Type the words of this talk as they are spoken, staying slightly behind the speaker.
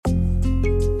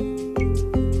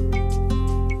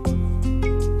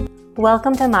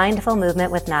Welcome to Mindful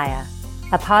Movement with Naya,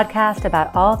 a podcast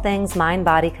about all things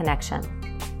mind-body connection.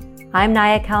 I'm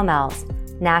Naya Kalmells,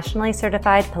 nationally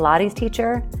certified Pilates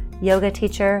teacher, yoga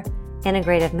teacher,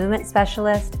 integrative movement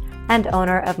specialist, and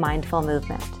owner of Mindful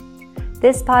Movement.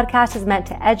 This podcast is meant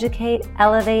to educate,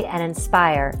 elevate, and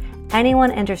inspire anyone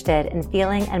interested in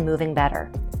feeling and moving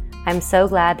better. I'm so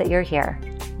glad that you're here.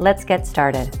 Let's get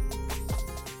started.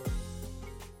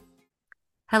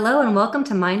 Hello and welcome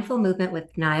to Mindful Movement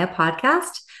with Naya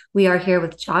podcast. We are here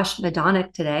with Josh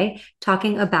Madonic today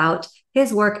talking about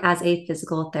his work as a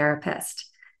physical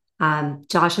therapist.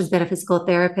 Josh has been a physical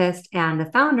therapist and the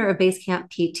founder of Basecamp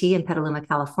PT in Petaluma,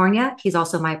 California. He's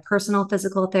also my personal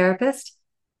physical therapist.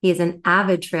 He is an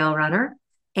avid trail runner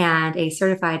and a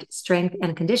certified strength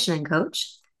and conditioning coach.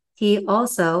 He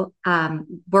also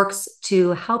works to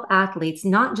help athletes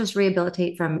not just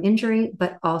rehabilitate from injury,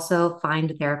 but also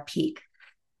find their peak.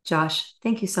 Josh,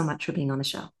 thank you so much for being on the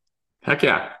show. Heck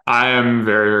yeah. I am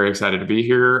very, very excited to be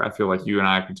here. I feel like you and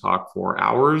I can talk for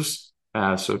hours.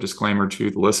 So disclaimer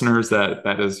to the listeners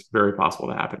that is very possible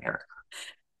to happen here.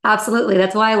 Absolutely.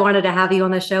 That's why I wanted to have you on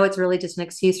the show. It's really just an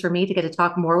excuse for me to get to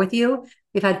talk more with you.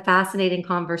 We've had fascinating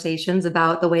conversations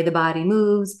about the way the body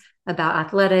moves, about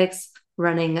athletics,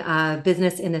 running a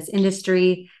business in this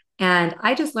industry. And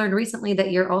I just learned recently that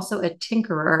you're also a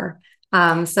tinkerer.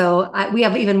 We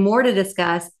have even more to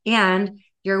discuss, and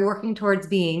you're working towards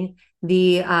being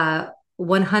the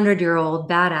 100-year-old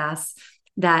badass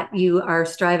that you are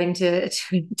striving to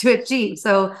achieve.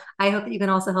 So I hope that you can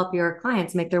also help your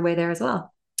clients make their way there as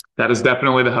well. That is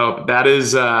definitely the hope. That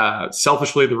is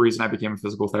selfishly the reason I became a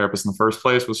physical therapist in the first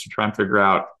place, was to try and figure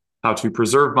out how to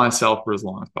preserve myself for as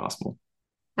long as possible.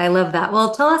 I love that.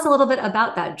 Well, tell us a little bit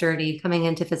about that journey coming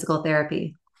into physical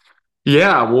therapy.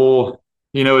 Yeah, well,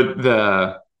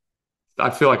 I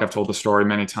feel like I've told the story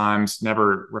many times,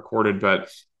 never recorded, but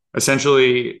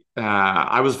essentially,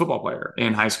 I was a football player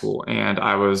in high school, and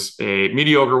I was a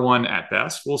mediocre one at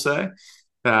best, we'll say.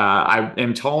 I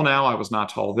am tall now. I was not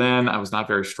tall then. I was not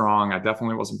very strong. I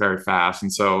definitely wasn't very fast.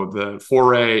 And so the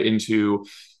foray into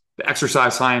the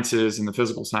exercise sciences and the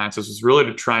physical sciences was really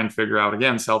to try and figure out,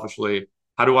 again, selfishly,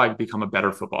 how do I become a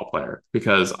better football player?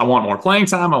 Because I want more playing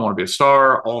time. I want to be a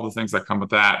star, all the things that come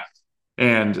with that.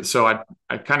 And so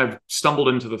I kind of stumbled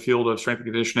into the field of strength and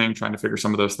conditioning, trying to figure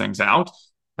some of those things out.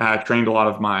 I trained a lot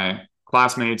of my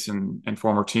classmates and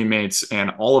former teammates,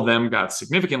 and all of them got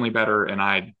significantly better. And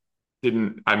I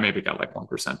maybe got like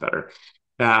 1% better.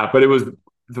 But it was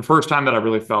the first time that I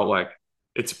really felt like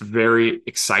it's very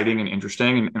exciting and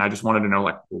interesting. And I just wanted to know,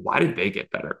 like, well, why did they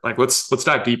get better? Like, let's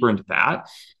dive deeper into that.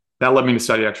 That led me to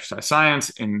study exercise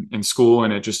science in school.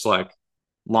 And it just like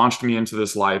launched me into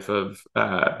this life of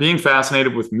being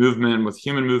fascinated with movement, with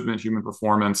human movement, human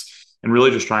performance, and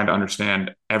really just trying to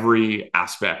understand every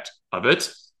aspect of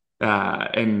it.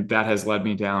 And that has led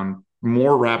me down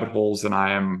more rabbit holes than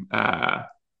I am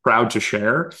proud to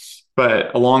share.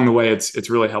 But along the way, it's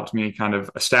really helped me kind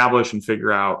of establish and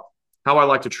figure out how I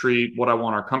like to treat, what I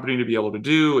want our company to be able to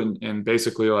do, and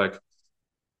basically like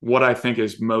what I think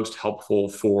is most helpful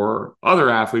for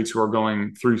other athletes who are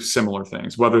going through similar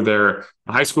things, whether they're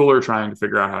a high schooler trying to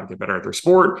figure out how to get better at their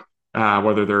sport,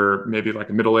 whether they're maybe like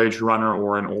a middle-aged runner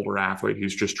or an older athlete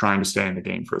who's just trying to stay in the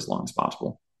game for as long as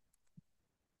possible.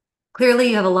 Clearly,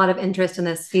 you have a lot of interest in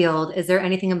this field. Is there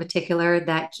anything in particular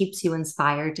that keeps you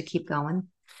inspired to keep going?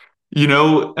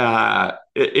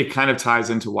 It kind of ties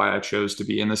into why I chose to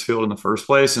be in this field in the first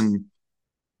place. And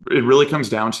it really comes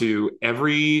down to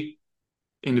every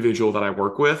individual that I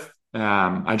work with.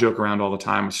 I joke around all the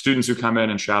time with students who come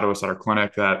in and shadow us at our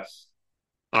clinic that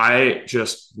I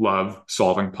just love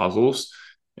solving puzzles.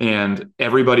 And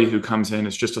everybody who comes in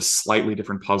is just a slightly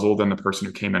different puzzle than the person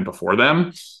who came in before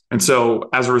them. And so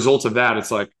as a result of that,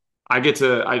 it's like I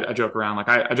joke around, like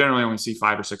I generally only see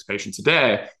 5 or 6 patients a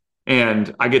day.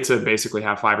 And I get to basically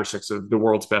have 5 or 6 of the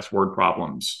world's best word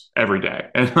problems every day.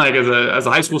 And like as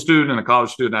a high school student and a college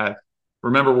student, I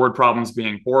remember word problems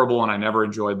being horrible and I never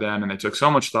enjoyed them. And they took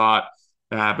so much thought.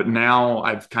 But now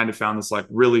I've kind of found this like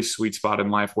really sweet spot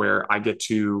in life where I get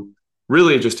to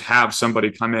really just have somebody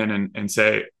come in and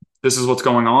say, this is what's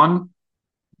going on.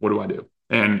 What do I do?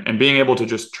 And being able to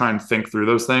just try and think through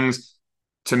those things,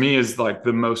 to me, is like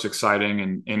the most exciting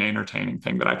and entertaining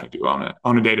thing that I can do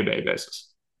on a day-to-day basis.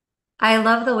 I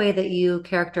love the way that you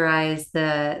characterize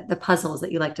the puzzles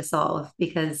that you like to solve,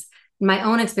 because in my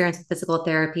own experience with physical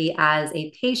therapy as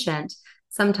a patient,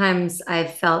 sometimes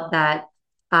I've felt that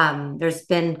there's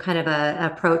been kind of an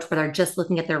approach where they're just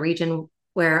looking at the region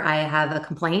where I have a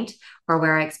complaint or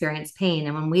where I experience pain.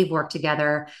 And when we've worked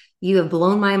together, you have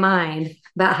blown my mind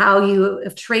about how you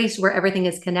have traced where everything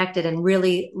is connected and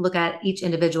really look at each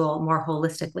individual more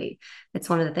holistically. It's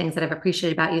one of the things that I've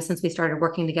appreciated about you since we started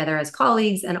working together as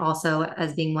colleagues and also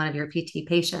as being one of your PT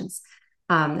patients.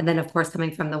 And then, of course,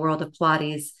 coming from the world of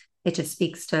Pilates, it just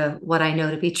speaks to what I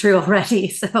know to be true already.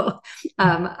 So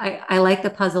I like the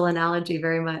puzzle analogy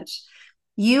very much.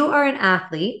 You are an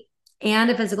athlete and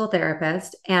a physical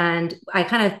therapist. And I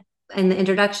kind of, in the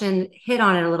introduction, hit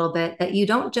on it a little bit that you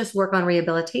don't just work on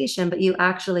rehabilitation, but you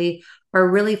actually are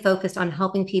really focused on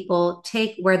helping people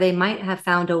take where they might have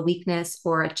found a weakness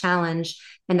or a challenge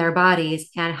in their bodies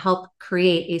and help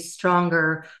create a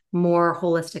stronger, more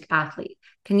holistic athlete.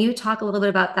 Can you talk a little bit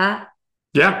about that?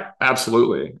 Yeah,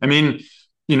 absolutely. I mean,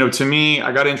 to me,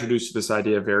 I got introduced to this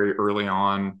idea very early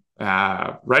on,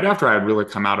 right after I had really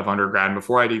come out of undergrad and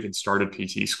before I'd even started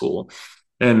PT school.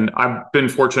 And I've been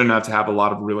fortunate enough to have a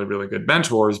lot of really, really good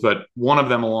mentors, but one of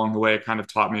them along the way kind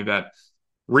of taught me that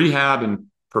rehab and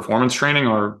performance training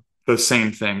are the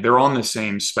same thing. They're on the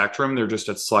same spectrum. They're just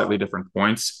at slightly different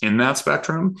points in that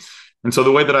spectrum. And so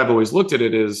the way that I've always looked at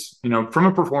it is, from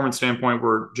a performance standpoint,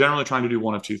 we're generally trying to do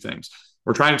one of two things.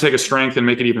 We're trying to take a strength and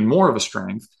make it even more of a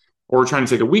strength, or we're trying to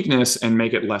take a weakness and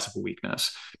make it less of a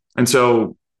weakness. And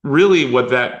so really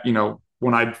what that,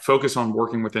 when I focus on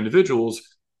working with individuals,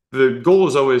 the goal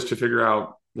is always to figure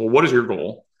out, well, what is your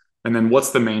goal? And then what's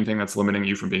the main thing that's limiting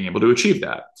you from being able to achieve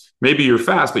that? Maybe you're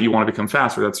fast, but you want to become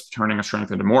faster. That's turning a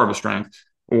strength into more of a strength.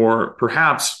 Or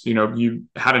perhaps, you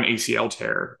had an ACL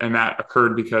tear and that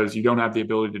occurred because you don't have the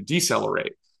ability to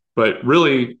decelerate. But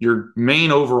really, your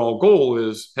main overall goal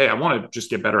is, hey, I want to just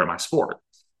get better at my sport.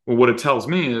 Well, what it tells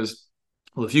me is,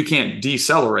 well, if you can't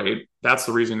decelerate, that's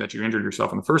the reason that you injured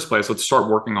yourself in the first place. Let's start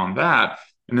working on that.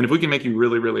 And then if we can make you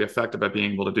really, really effective at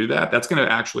being able to do that, that's going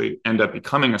to actually end up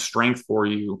becoming a strength for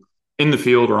you in the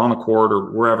field or on the court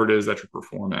or wherever it is that you're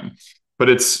performing. But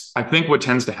I think what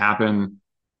tends to happen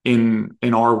in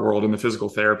our world, in the physical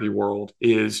therapy world,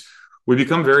 is we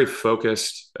become very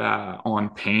focused on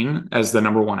pain as the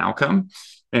number one outcome.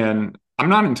 And I'm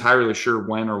not entirely sure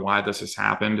when or why this has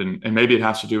happened. And maybe it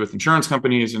has to do with insurance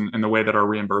companies and the way that our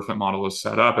reimbursement model is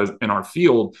set up in our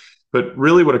field. But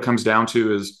really what it comes down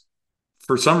to is,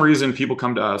 for some reason, people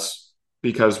come to us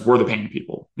because we're the pain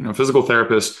people. Physical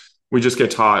therapists, we just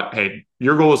get taught, hey,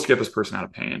 your goal is to get this person out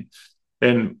of pain.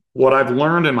 And what I've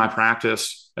learned in my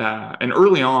practice, and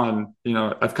early on,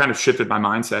 I've kind of shifted my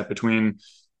mindset between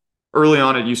early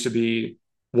on, it used to be,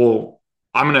 well,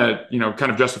 I'm going to,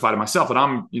 kind of justify to myself that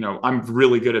I'm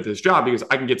really good at this job because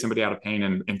I can get somebody out of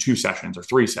pain in 2 sessions or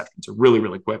 3 sessions or really,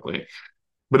 really quickly.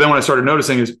 But then what I started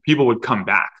noticing is people would come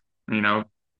back,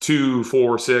 2,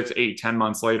 4, 6, 8, 10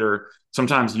 months later,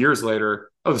 sometimes years later,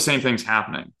 the same thing's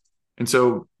happening. And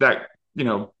so that,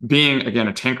 being, again,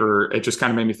 a tinkerer, it just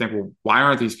kind of made me think, well, why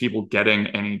aren't these people getting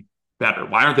any better?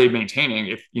 Why aren't they maintaining?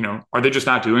 If, are they just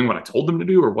not doing what I told them to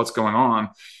do, or what's going on?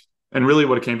 And really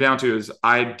what it came down to is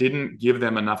I didn't give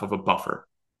them enough of a buffer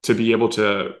to be able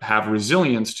to have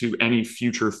resilience to any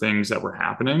future things that were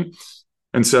happening.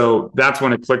 And so that's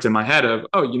when it clicked in my head of,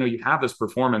 you have this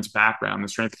performance background, the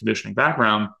strength conditioning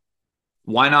background.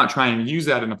 Why not try and use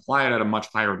that and apply it at a much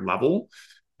higher level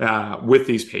with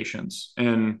these patients?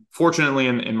 And fortunately,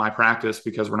 in my practice,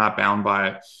 because we're not bound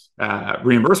by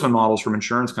reimbursement models from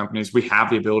insurance companies, we have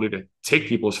the ability to take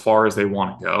people as far as they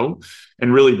want to go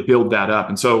and really build that up.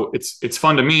 And so it's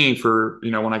fun to me for,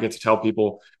 when I get to tell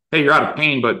people, hey, you're out of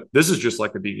pain, but this is just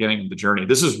like the beginning of the journey.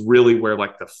 This is really where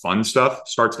like the fun stuff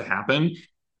starts to happen.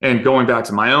 And going back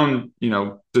to my own,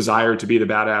 desire to be the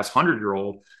badass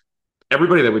 100-year-old,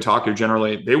 everybody that we talk to,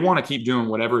 generally, they want to keep doing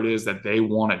whatever it is that they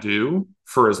want to do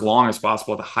for as long as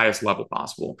possible at the highest level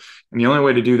possible. And the only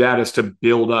way to do that is to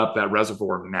build up that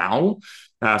reservoir now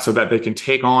so that they can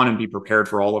take on and be prepared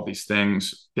for all of these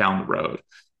things down the road.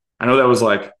 I know that was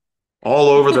like all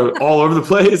over the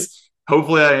place.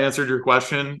 Hopefully I answered your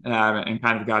question and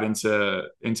kind of got into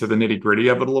the nitty gritty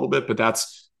of it a little bit, but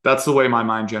that's the way my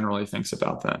mind generally thinks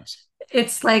about things.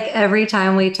 It's like every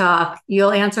time we talk,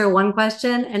 you'll answer one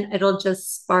question and it'll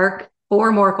just spark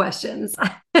 4 more questions.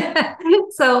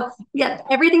 So yeah,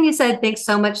 everything you said makes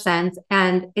so much sense.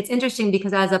 And it's interesting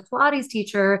because as a Pilates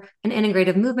teacher and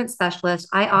integrative movement specialist,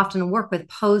 I often work with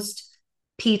post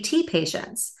PT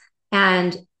patients,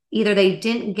 and either they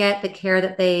didn't get the care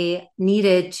that they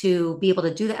needed to be able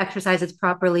to do the exercises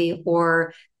properly,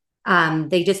 or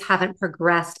they just haven't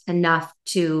progressed enough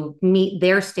to meet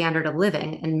their standard of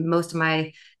living. And most of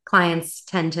my clients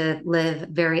tend to live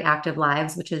very active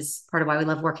lives, which is part of why we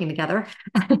love working together.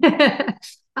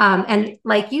 And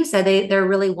like you said, they're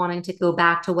really wanting to go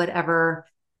back to whatever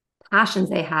passions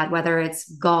they had, whether it's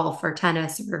golf or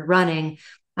tennis or running.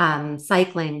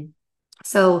 cycling.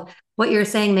 So what you're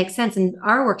saying makes sense. And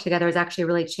our work together has actually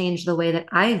really changed the way that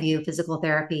I view physical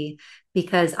therapy,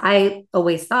 because I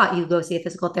always thought you go see a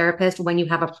physical therapist when you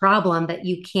have a problem that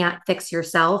you can't fix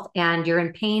yourself and you're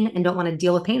in pain and don't want to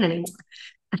deal with pain anymore.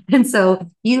 And so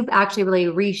you've actually really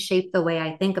reshaped the way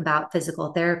I think about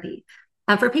physical therapy.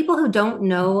 For people who don't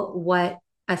know what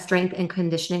a strength and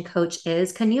conditioning coach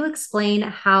is, can you explain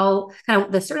how kind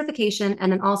of the certification,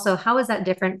 and then also how is that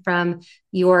different from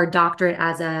your doctorate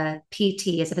as a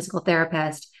PT, as a physical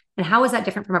therapist? And how is that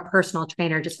different from a personal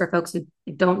trainer, just for folks who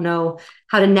don't know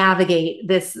how to navigate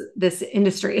this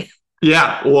industry?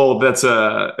 Yeah, well, it's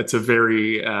a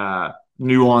very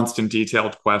nuanced and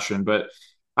detailed question, but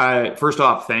first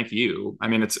off, thank you. I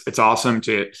mean, it's awesome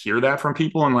to hear that from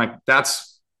people, and like that's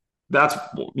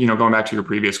going back to your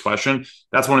previous question,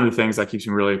 that's one of the things that keeps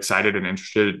me really excited and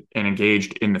interested and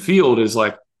engaged in the field, is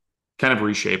like kind of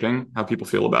reshaping how people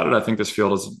feel about it. I think this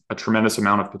field has a tremendous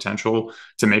amount of potential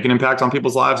to make an impact on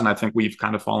people's lives, and I think we've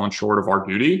kind of fallen short of our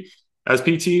duty as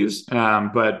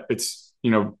PTs. But it's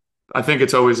I think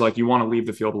it's always like you want to leave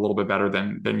the field a little bit better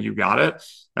than you got it,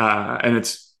 and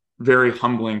it's very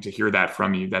humbling to hear that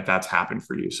from you, that that's happened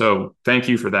for you. So thank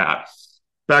you for that.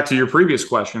 Back to your previous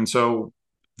question. So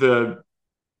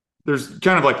there's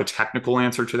kind of like the technical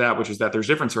answer to that, which is that there's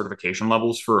different certification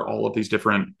levels for all of these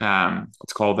different,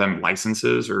 let's call them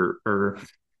licenses or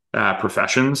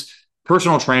professions.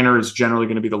 Personal trainer is generally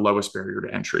going to be the lowest barrier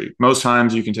to entry. Most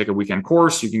times you can take a weekend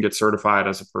course, you can get certified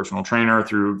as a personal trainer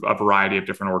through a variety of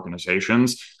different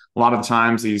organizations. A lot of the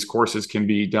times these courses can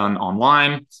be done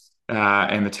online,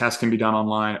 and the tests can be done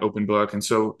online, open book. And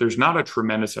so there's not a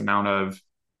tremendous amount of,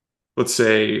 let's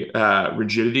say,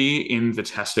 rigidity in the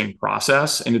testing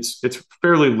process, and it's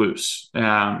fairly loose.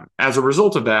 As a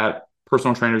result of that,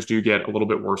 personal trainers do get a little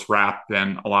bit worse rap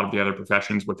than a lot of the other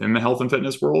professions within the health and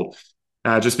fitness world,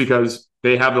 just because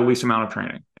they have the least amount of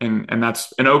training, and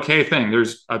that's an okay thing.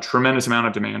 There's a tremendous amount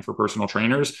of demand for personal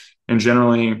trainers, and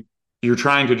generally, you're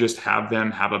trying to just have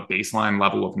them have a baseline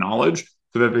level of knowledge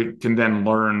so that they can then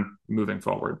learn moving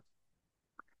forward.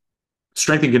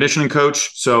 Strength and conditioning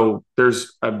coach. So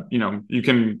there's you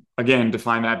can again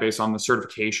define that based on the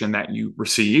certification that you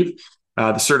receive.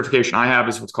 The certification I have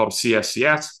is what's called a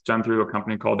CSCS, done through a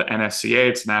company called the NSCA.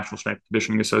 It's the National Strength and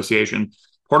Conditioning Association.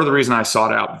 Part of the reason I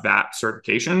sought out that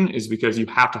certification is because you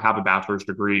have to have a bachelor's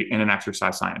degree in an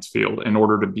exercise science field in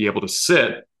order to be able to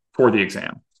sit for the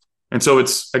exam. And so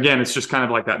it's just kind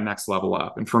of like that next level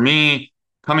up. And for me,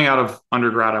 coming out of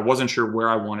undergrad, I wasn't sure where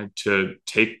I wanted to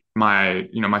take my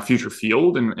future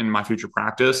field and my future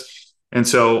practice. And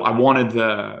so I wanted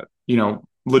the,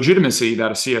 legitimacy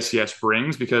that a CSCS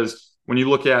brings, because when you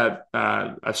look at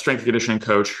a strength and conditioning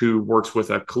coach who works with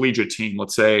a collegiate team,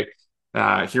 let's say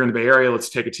here in the Bay Area, let's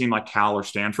take a team like Cal or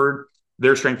Stanford,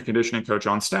 their strength and conditioning coach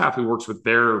on staff who works with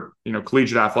their,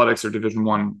 collegiate athletics or Division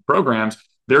I programs,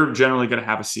 they're generally going to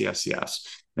have a CSCS.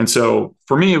 And so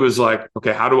for me, it was like,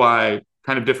 okay, how do I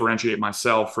kind of differentiate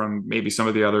myself from maybe some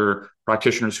of the other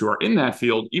practitioners who are in that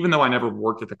field, even though I never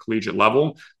worked at the collegiate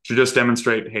level, to just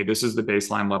demonstrate, hey, this is the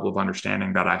baseline level of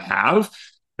understanding that I have,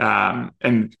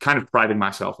 and kind of priding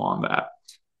myself on that.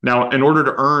 Now, in order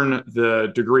to earn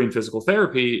the degree in physical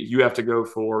therapy, you have to go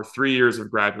for 3 years of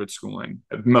graduate schooling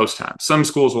most times. Some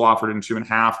schools will offer it in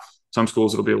 2.5. Some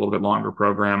schools, it'll be a little bit longer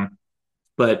program,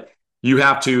 but you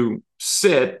have to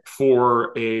sit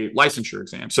for a licensure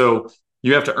exam. So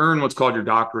you have to earn what's called your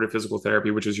doctorate of physical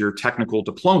therapy, which is your technical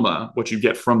diploma, what you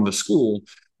get from the school.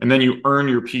 And then you earn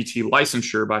your PT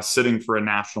licensure by sitting for a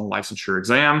national licensure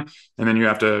exam. And then you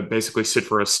have to basically sit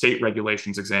for a state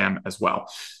regulations exam as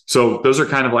well. So those are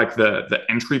kind of like the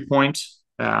entry point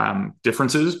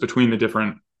differences between the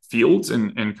different fields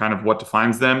and kind of what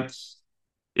defines them.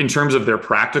 In terms of their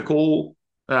practical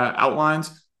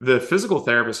outlines, the physical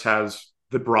therapist has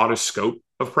the broadest scope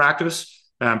of practice,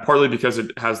 partly because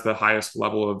it has the highest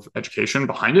level of education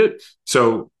behind it.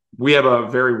 So we have a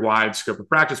very wide scope of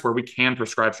practice where we can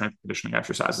prescribe strength and conditioning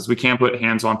exercises. We can put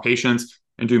hands on patients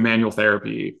and do manual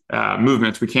therapy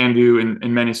movements. We can do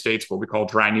in many states what we call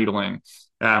dry needling,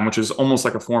 which is almost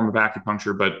like a form of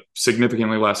acupuncture, but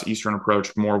significantly less Eastern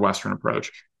approach, more Western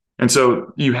approach. And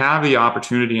so you have the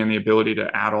opportunity and the ability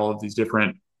to add all of these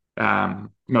different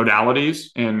modalities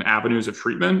and avenues of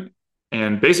treatment,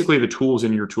 and basically the tools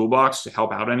in your toolbox to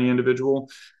help out any individual.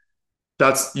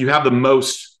 You have the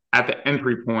most at the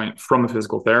entry point from a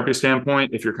physical therapy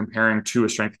standpoint if you're comparing to a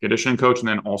strength and conditioning coach and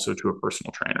then also to a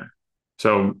personal trainer.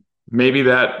 So maybe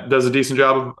that does a decent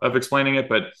job of explaining it,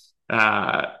 but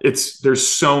there's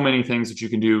so many things that you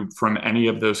can do from any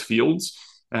of those fields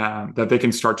that they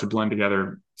can start to blend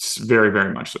together very,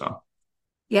 very much so.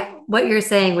 Yeah, what you're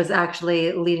saying was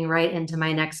actually leading right into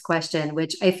my next question,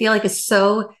 which I feel like is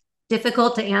so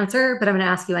difficult to answer, but I'm going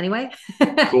to ask you anyway.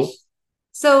 Cool.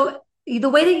 So, the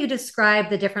way that you describe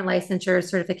the different licensure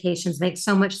certifications makes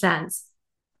so much sense.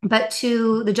 But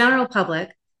to the general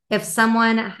public, if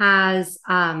someone has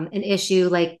an issue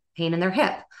like pain in their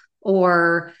hip,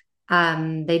 or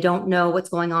they don't know what's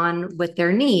going on with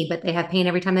their knee, but they have pain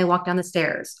every time they walk down the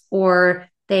stairs, or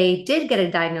they did get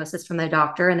a diagnosis from the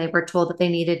doctor and they were told that they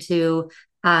needed to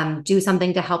do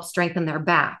something to help strengthen their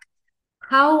back,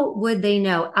 how would they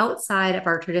know outside of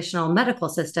our traditional medical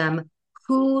system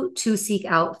who to seek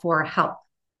out for help?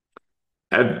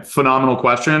 A phenomenal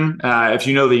question. If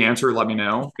you know the answer, let me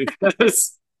know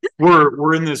because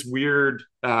we're in this weird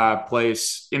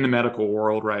place in the medical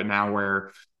world right now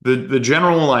where the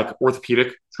general like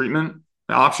orthopedic treatment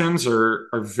options are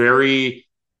very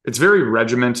it's very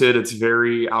regimented, it's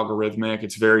very algorithmic,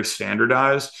 it's very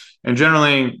standardized, and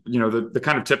generally, the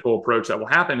kind of typical approach that will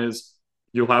happen is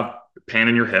you'll have pain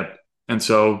in your hip, and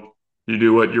so you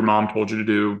do what your mom told you to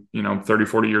do, 30,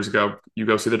 40 years ago. You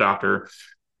go see the doctor.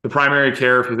 The primary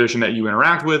care physician that you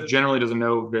interact with generally doesn't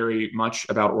know very much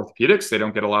about orthopedics. They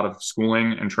don't get a lot of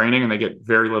schooling and training, and they get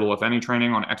very little, if any,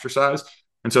 training on exercise.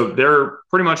 And so they're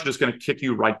pretty much just going to kick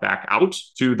you right back out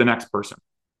to the next person.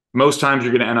 Most times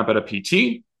you're going to end up at a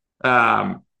PT.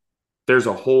 Um, there's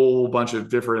a whole bunch of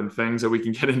different things that we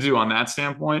can get into on that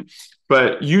standpoint.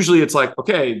 But usually it's like,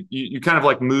 okay, you kind of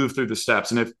like move through the steps.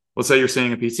 And if, let's say you're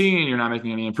seeing a PT and you're not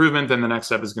making any improvement, then the next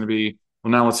step is going to be, well,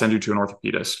 now let's send you to an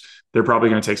orthopedist. They're probably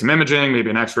going to take some imaging,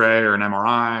 maybe an x-ray or an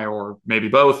MRI, or maybe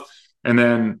both. And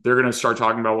then they're going to start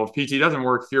talking about, well, if PT doesn't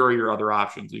work, here are your other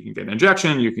options. You can get an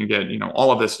injection, you can get,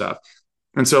 all of this stuff.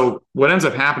 And so what ends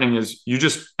up happening is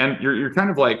you're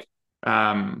kind of like,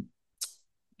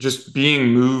 just being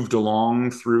moved along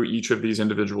through each of these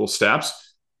individual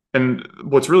steps. And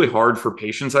what's really hard for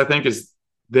patients, I think, is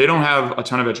they don't have a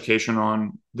ton of education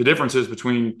on the differences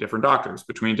between different doctors,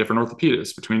 between different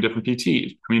orthopedists, between different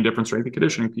PTs, between different strength and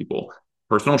conditioning people,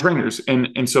 personal trainers.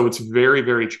 And so it's very,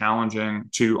 very challenging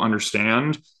to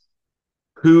understand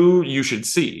who you should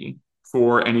see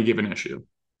for any given issue.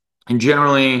 And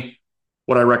generally,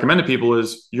 what I recommend to people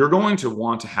is you're going to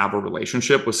want to have a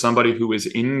relationship with somebody who is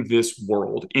in this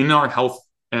world, in our health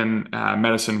and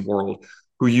medicine world,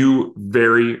 who you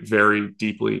very, very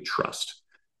deeply trust.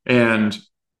 And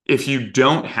if you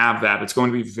don't have that, it's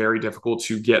going to be very difficult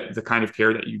to get the kind of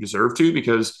care that you deserve to,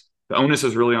 because the onus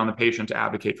is really on the patient to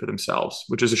advocate for themselves,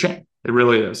 which is a shame. It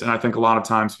really is. And I think a lot of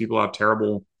times people have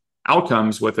terrible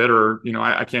outcomes with it, or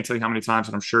I can't tell you how many times,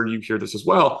 and I'm sure you hear this as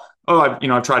well. Oh,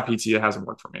 I've tried PT, it hasn't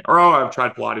worked for me. Or I've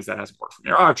tried Pilates, that hasn't worked for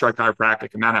me. Or I've tried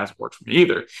chiropractic and that hasn't worked for me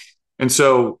either. And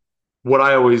so what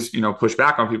I always push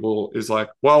back on people is like,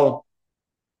 well,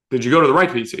 did you go to the right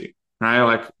PT? Right?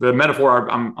 Like the metaphor,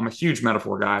 I'm a huge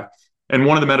metaphor guy, and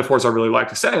one of the metaphors I really like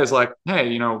to say is like,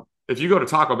 hey, if you go to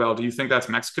Taco Bell, do you think that's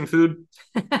Mexican food?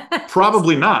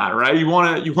 Probably not, right? You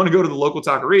want to go to the local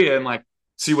taqueria and like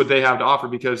see what they have to offer,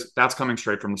 because that's coming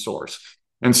straight from the source.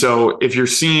 And so if you're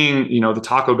seeing, the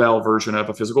Taco Bell version of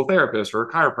a physical therapist or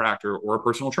a chiropractor or a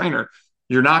personal trainer,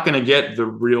 you're not going to get the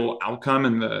real outcome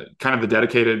and the kind of the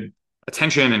dedicated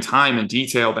attention and time and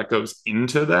detail that goes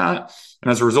into that.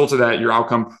 And as a result of that, your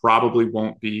outcome probably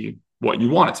won't be what you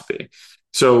want it to be.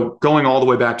 So going all the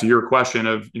way back to your question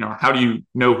of, how do you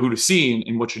know who to see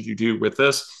and what should you do with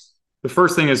this? The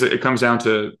first thing is it comes down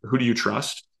to, who do you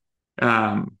trust?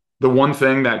 The one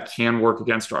thing that can work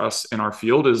against us in our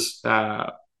field is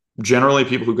generally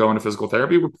people who go into physical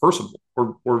therapy, we're personable.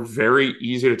 We're very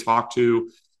easy to talk to.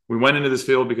 We went into this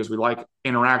field because we like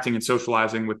interacting and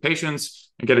socializing with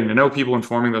patients and getting to know people and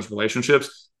forming those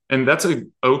relationships. And that's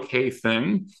an okay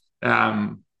thing.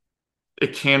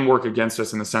 It can work against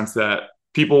us in the sense that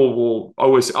people will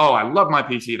always say, oh, I love my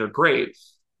PT, they're great.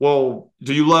 Well,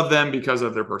 do you love them because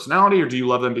of their personality, or do you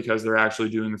love them because they're actually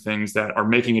doing the things that are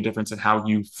making a difference in how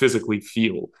you physically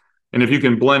feel? And if you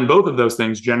can blend both of those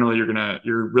things, generally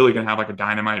you're really gonna have like a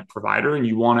dynamite provider, and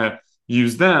you want to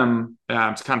use them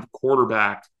to kind of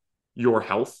quarterback your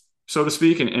health, so to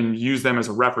speak, and use them as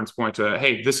a reference point to,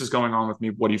 hey, this is going on with me.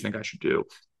 What do you think I should do?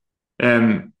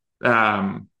 And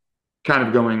kind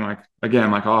of going like,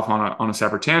 again, like off on a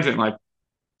separate tangent, like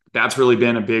that's really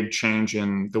been a big change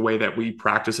in the way that we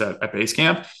practice at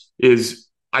Basecamp, is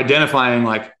identifying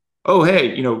like, oh,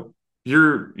 hey,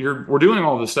 we're doing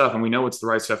all this stuff and we know it's the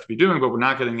right stuff to be doing, but we're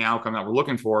not getting the outcome that we're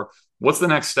looking for. What's the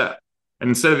next step? And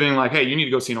instead of being like, hey, you need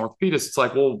to go see an orthopedist, it's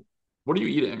like, well, what are you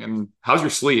eating? And how's your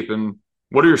sleep? And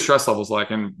what are your stress levels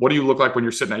like? And what do you look like when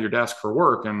you're sitting at your desk for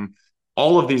work? And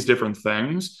all of these different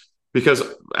things Because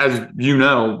as you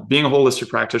know, being a holistic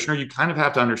practitioner, you kind of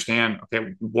have to understand,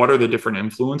 okay, what are the different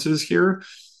influences here?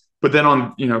 But then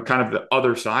on, kind of the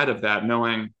other side of that,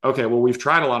 knowing, okay, well, we've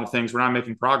tried a lot of things, we're not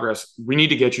making progress. We need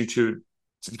to get you to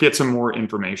get some more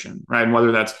information, right? And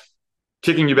whether that's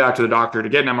kicking you back to the doctor to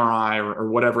get an MRI or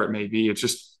whatever it may be, it's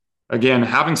just, again,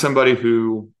 having somebody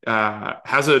who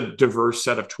has a diverse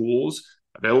set of tools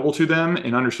available to them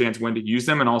and understands when to use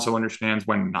them and also understands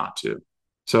when not to.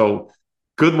 So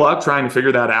good luck trying to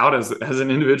figure that out as an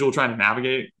individual trying to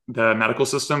navigate the medical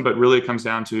system. But really it comes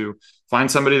down to find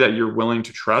somebody that you're willing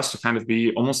to trust to kind of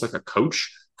be almost like a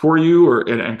coach for you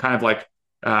and kind of like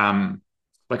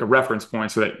a reference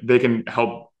point so that they can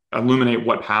help illuminate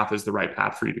what path is the right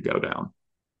path for you to go down.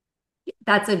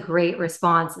 That's a great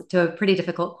response to a pretty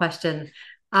difficult question.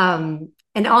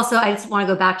 And also, I just want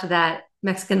to go back to that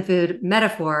Mexican food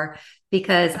metaphor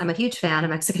because I'm a huge fan of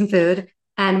Mexican food.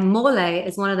 And mole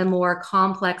is one of the more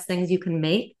complex things you can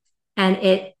make. And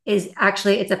it's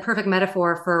a perfect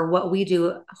metaphor for what we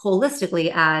do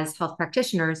holistically as health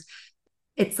practitioners.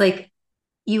 It's like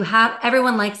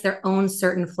everyone likes their own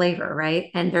certain flavor,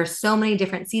 right? And there's so many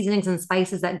different seasonings and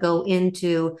spices that go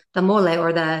into the mole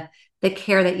or the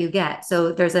care that you get.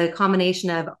 So there's a combination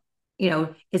of,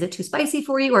 is it too spicy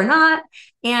for you or not?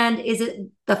 And is it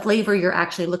the flavor you're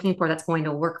actually looking for that's going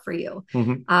to work for you?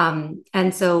 Mm-hmm.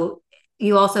 And so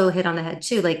you also hit on the head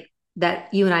too, like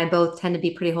that you and I both tend to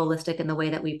be pretty holistic in the way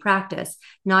that we practice.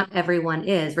 Not everyone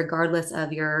is, regardless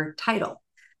of your title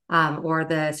or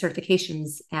the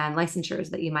certifications and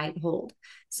licensures that you might hold.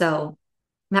 So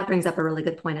that brings up a really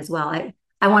good point as well.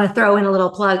 I want to throw in a little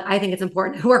plug. I think it's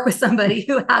important to work with somebody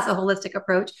who has a holistic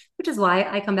approach, which is why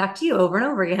I come back to you over and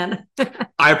over again.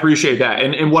 I appreciate that.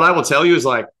 And what I will tell you is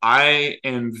like, I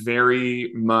am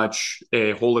very much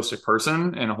a holistic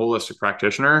person and a holistic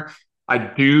practitioner. I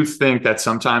do think that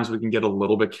sometimes we can get a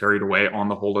little bit carried away on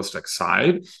the holistic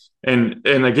side. And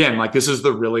again, like this is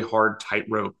the really hard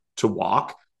tightrope to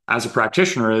walk as a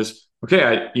practitioner is,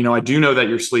 okay, I do know that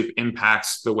your sleep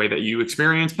impacts the way that you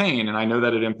experience pain. And I know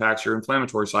that it impacts your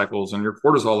inflammatory cycles and your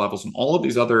cortisol levels and all of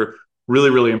these other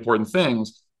really, really important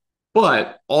things.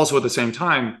 But also at the same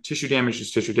time, tissue damage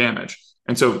is tissue damage.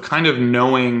 And so kind of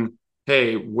knowing,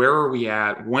 hey, where are we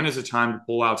at? When is it time to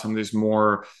pull out some of these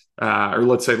more, or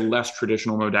let's say less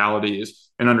traditional modalities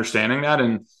and understanding that.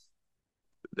 And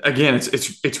again,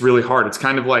 it's really hard. It's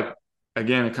kind of like,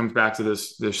 again, it comes back to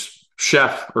this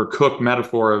chef or cook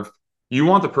metaphor of, you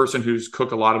want the person who's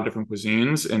cooked a lot of different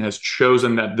cuisines and has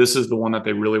chosen that this is the one that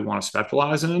they really want to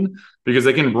specialize in, because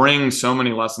they can bring so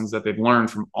many lessons that they've learned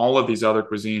from all of these other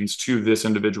cuisines to this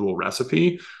individual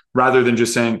recipe, rather than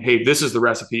just saying, hey, this is the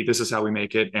recipe, this is how we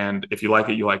make it. And if you like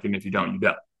it, you like it. And if you don't, you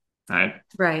don't. Right.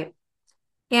 Right.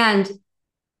 And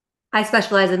I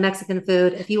specialize in Mexican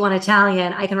food. If you want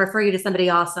Italian, I can refer you to somebody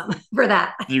awesome for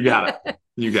that. You got it.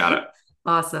 You got it.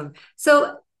 Awesome.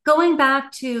 So going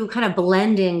back to kind of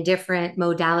blending different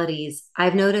modalities,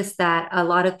 I've noticed that a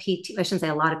lot of I shouldn't say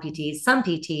a lot of PTs, some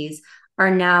PTs are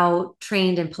now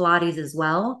trained in Pilates as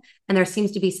well. And there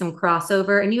seems to be some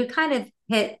crossover. And you would kind of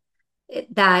hit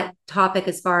that topic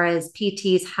as far as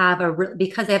PTs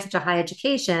because they have such a high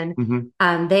education,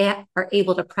 they are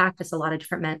able to practice a lot of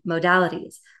different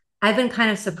modalities. I've been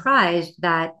kind of surprised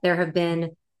that there have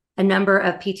been a number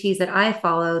of PTs that I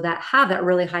follow that have that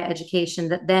really high education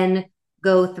that then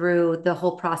go through the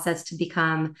whole process to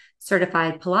become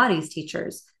certified Pilates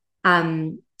teachers.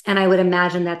 And I would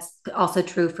imagine that's also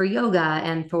true for yoga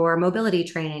and for mobility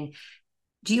training.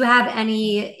 Do you have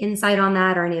any insight on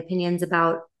that or any opinions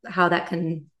about how that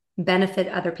can benefit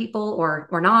other people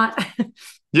or not?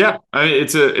 Yeah,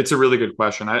 it's a really good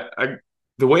question.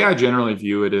 The way I generally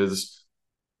view it is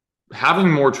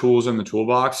having more tools in the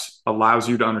toolbox allows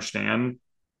you to understand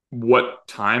what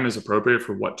time is appropriate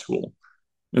for what tool.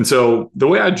 And so the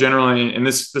way I generally, and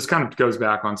this kind of goes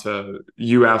back onto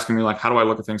you asking me, like, how do I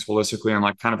look at things holistically and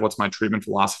like kind of what's my treatment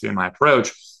philosophy and my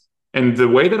approach? And the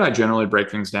way that I generally break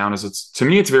things down is to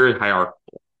me, it's very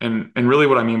hierarchical. And really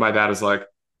what I mean by that is like,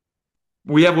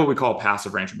 we have what we call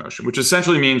passive range of motion, which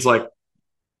essentially means like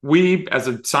we as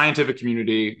a scientific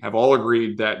community have all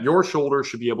agreed that your shoulder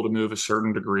should be able to move a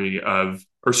certain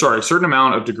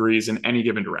amount of degrees in any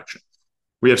given direction.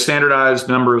 We have standardized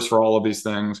numbers for all of these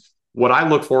things. What I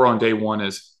look for on day one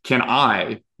is, can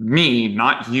me,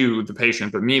 not you, the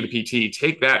patient, but me, the PT,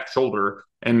 take that shoulder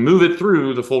and move it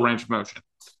through the full range of motion?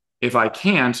 If I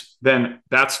can't, then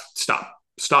that's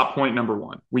stop point number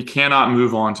one. We cannot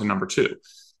move on to number two.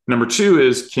 Number two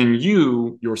is, can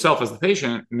you yourself as the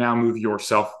patient now move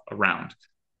yourself around?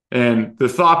 And the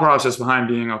thought process behind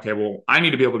being, okay, well, I need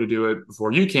to be able to do it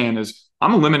before you can is,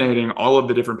 I'm eliminating all of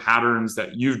the different patterns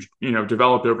that you've,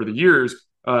 developed over the years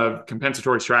of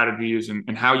compensatory strategies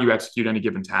and how you execute any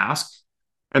given task.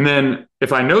 And then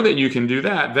if I know that you can do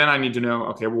that, then I need to know,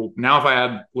 okay, well, now if I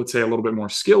add, let's say, a little bit more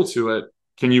skill to it,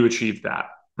 can you achieve that?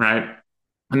 Right.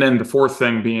 And then the fourth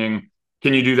thing being,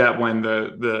 can you do that when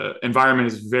the environment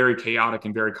is very chaotic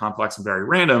and very complex and very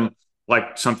random,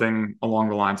 like something along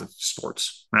the lines of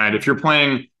sports, right? If you're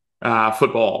playing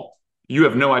football, you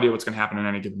have no idea what's going to happen in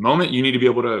any given moment. You need to be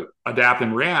able to adapt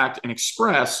and react and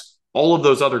express all of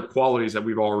those other qualities that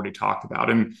we've already talked about.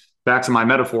 And back to my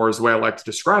metaphors, the way I like to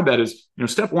describe that is,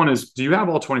 step one is, do you have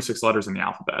all 26 letters in the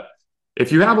alphabet?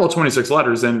 If you have all 26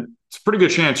 letters, then it's a pretty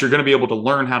good chance you're going to be able to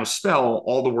learn how to spell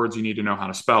all the words you need to know how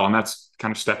to spell. And that's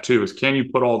kind of step two, is can you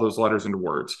put all those letters into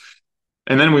words?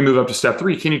 And then we move up to step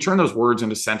three. Can you turn those words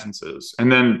into sentences?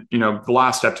 And then, the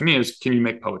last step to me is, can you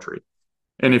make poetry?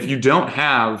 And if you don't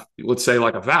have, let's say,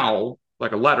 like a vowel,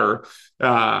 like a letter,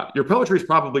 your poetry is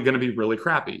probably going to be really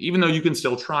crappy, even though you can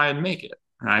still try and make it,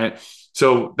 right?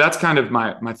 So that's kind of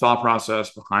my thought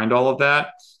process behind all of that.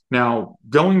 Now,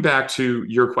 going back to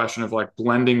your question of like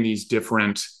blending these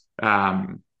different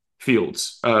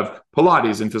fields of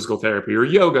Pilates and physical therapy, or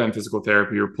yoga and physical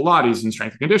therapy, or Pilates and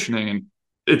strength and conditioning, and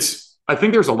I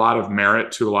think there's a lot of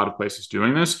merit to a lot of places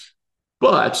doing this,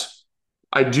 but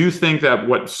I do think that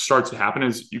what starts to happen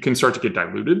is you can start to get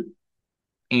diluted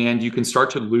and you can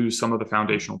start to lose some of the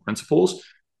foundational principles.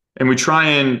 And we try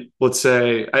and, let's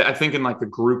say, I think in like the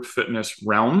group fitness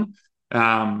realm,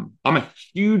 I'm a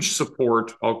huge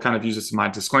support. I'll kind of use this as my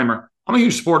disclaimer. I'm a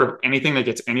huge supporter of anything that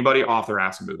gets anybody off their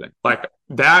ass and moving. Like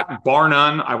that, bar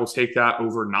none, I will take that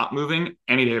over not moving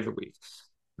any day of the week.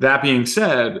 That being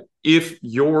said, if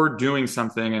you're doing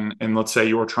something and let's say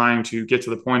you're trying to get to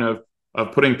the point of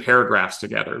putting paragraphs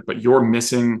together, but you're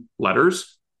missing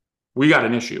letters, we got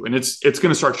an issue, and it's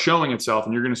going to start showing itself,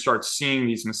 and you're going to start seeing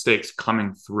these mistakes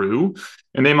coming through.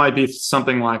 And they might be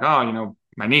something like, oh,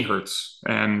 my knee hurts,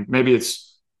 and maybe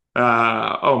it's,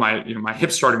 my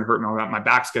hip's starting to hurt, and my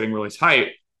back's getting really tight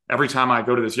every time I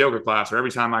go to this yoga class, or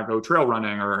every time I go trail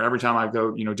running, or every time I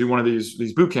go, do one of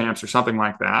these boot camps or something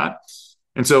like that.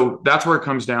 And so that's where it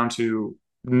comes down to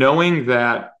knowing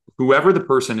that whoever the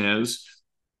person is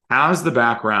has the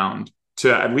background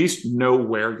to at least know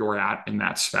where you're at in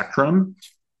that spectrum.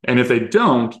 And if they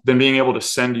don't, then being able to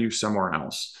send you somewhere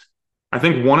else. I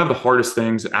think one of the hardest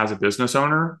things as a business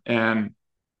owner, and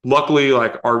luckily,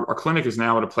 like our clinic is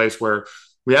now at a place where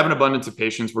we have an abundance of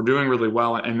patients, we're doing really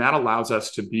well. And that allows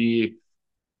us to be,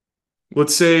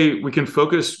 let's say, we can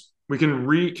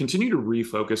continue to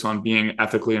refocus on being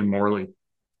ethically and morally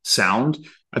sound.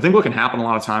 I think what can happen a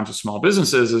lot of times with small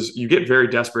businesses is you get very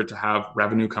desperate to have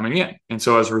revenue coming in. And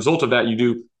so as a result of that, you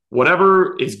do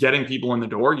whatever is getting people in the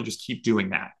door, you just keep doing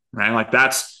that, right? Like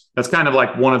that's kind of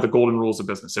like one of the golden rules of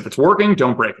business. If it's working,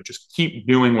 don't break it. Just keep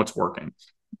doing what's working.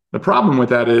 The problem with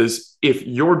that is if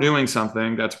you're doing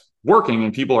something that's working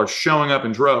and people are showing up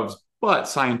in droves, but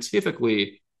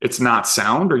scientifically it's not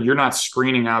sound, or you're not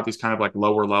screening out these kind of like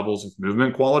lower levels of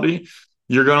movement quality,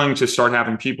 you're going to start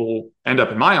having people end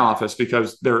up in my office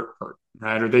because they're hurt,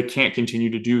 right? Or they can't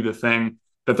continue to do the thing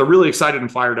that they're really excited and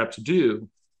fired up to do.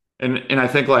 And I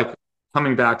think like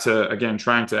coming back to, again,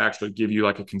 trying to actually give you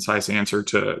like a concise answer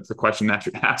to the question that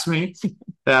you asked me,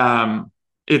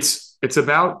 it's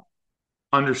about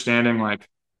understanding, like,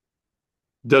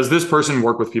 does this person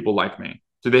work with people like me?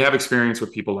 Do they have experience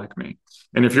with people like me?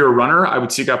 And if you're a runner, I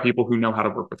would seek out people who know how to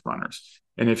work with runners.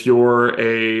 And if you're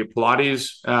a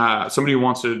Pilates, somebody who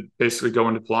wants to basically go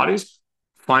into Pilates,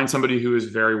 find somebody who is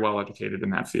very well educated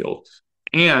in that field.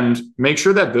 And make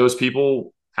sure that those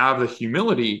people have the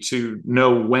humility to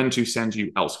know when to send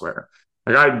you elsewhere.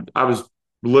 Like I was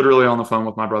literally on the phone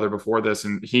with my brother before this,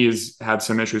 and he's had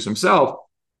some issues himself.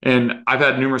 And I've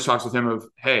had numerous talks with him of,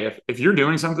 hey, if you're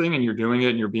doing something and you're doing it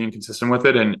and you're being consistent with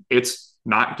it and it's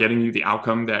not getting you the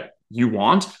outcome that you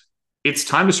want, it's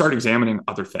time to start examining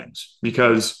other things,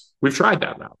 because we've tried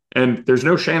that route. And there's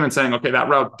no shame in saying, okay, that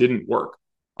route didn't work.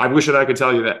 I wish that I could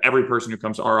tell you that every person who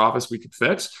comes to our office we could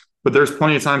fix, but there's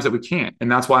plenty of times that we can't.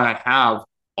 And that's why I have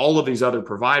all of these other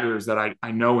providers that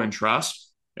I know and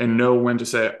trust and know when to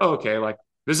say, oh, okay, like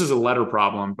this is a letter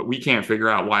problem, but we can't figure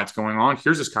out why it's going on.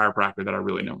 Here's this chiropractor that I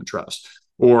really know and trust.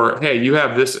 Or, hey, you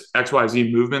have this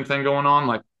XYZ movement thing going on.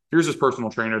 Like, here's this personal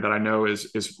trainer that I know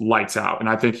is lights out. And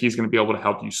I think he's going to be able to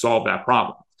help you solve that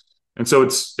problem. And so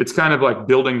it's kind of like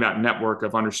building that network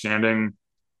of understanding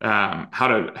how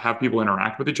to have people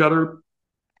interact with each other.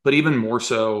 But even more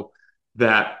so,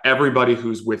 that everybody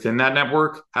who's within that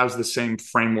network has the same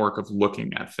framework of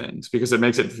looking at things, because it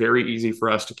makes it very easy for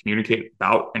us to communicate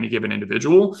about any given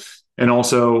individual, and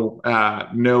also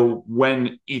know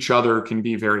when each other can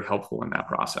be very helpful in that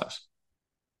process.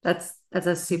 That's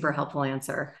a super helpful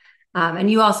answer.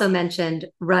 And you also mentioned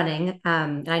running.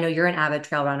 And I know you're an avid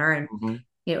trail runner, and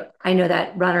Mm-hmm. I know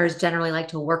that runners generally like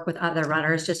to work with other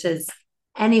runners, just as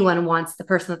anyone wants the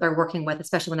person that they're working with,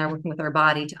 especially when they're working with their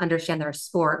body, to understand their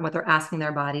sport and what they're asking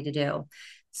their body to do.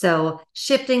 So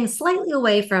shifting slightly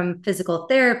away from physical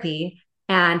therapy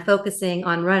and focusing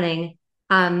on running,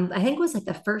 I think it was like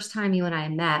the first time you and I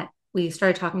met, we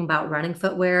started talking about running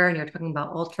footwear, and you're talking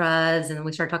about ultras, and then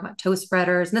we started talking about toe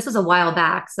spreaders. And this was a while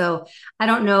back. So I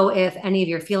don't know if any of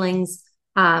your feelings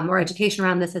or education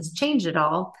around this has changed at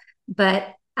all.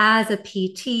 But as a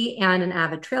PT and an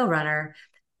avid trail runner,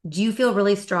 do you feel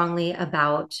really strongly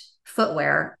about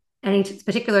footwear, any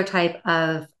particular type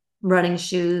of running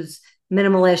shoes,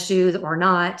 minimalist shoes or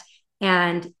not?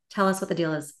 And tell us what the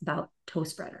deal is about toe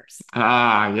spreaders.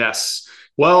 Ah, yes.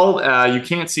 Well, you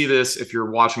can't see this if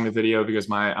you're watching the video, because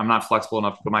I'm not flexible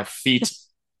enough to put my feet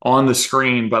on the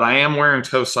screen, but I am wearing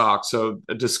toe socks. So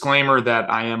a disclaimer that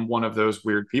I am one of those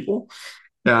weird people.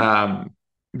 Um,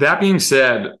 that being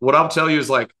said, what I'll tell you is,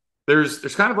 like, there's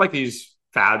kind of like these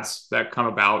fads that come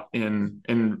about in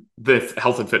the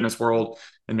health and fitness world,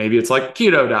 and maybe it's like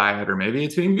keto diet, or maybe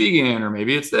it's being vegan, or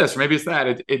maybe it's this, or maybe it's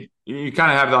that. It you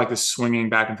kind of have like this swinging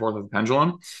back and forth of the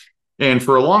pendulum. And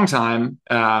for a long time,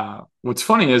 what's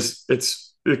funny is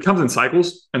it comes in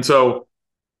cycles. And so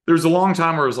there's a long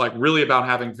time where it was like really about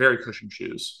having very cushioned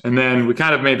shoes. And then we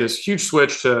kind of made this huge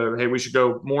switch to, hey, we should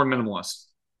go more minimalist.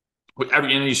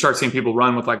 And you start seeing people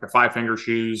run with like the 5-finger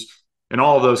shoes and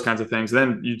all of those kinds of things.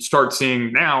 Then you start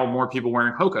seeing now more people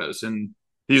wearing Hokas. And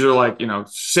these are like,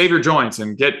 save your joints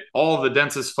and get all the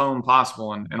densest foam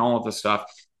possible, and all of this stuff.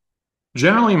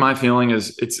 Generally, my feeling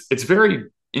is it's very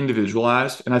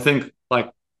individualized. And I think, like,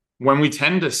 when we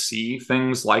tend to see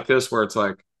things like this, where it's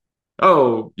like,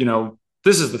 oh,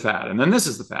 this is the fad, and then this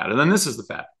is the fad, and then this is the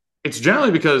fad, it's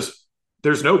generally because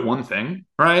there's no one thing,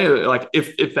 right? Like,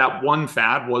 if that one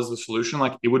fad was the solution,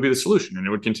 like, it would be the solution and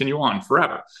it would continue on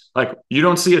forever. Like, you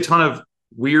don't see a ton of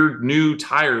weird new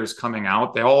tires coming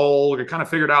out. They all kind of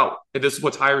figured out, hey, this is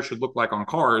what tires should look like on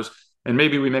cars. And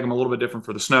maybe we make them a little bit different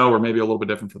for the snow, or maybe a little bit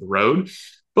different for the road.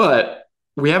 But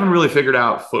we haven't really figured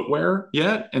out footwear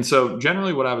yet. And so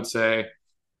generally what I would say,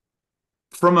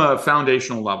 from a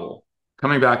foundational level,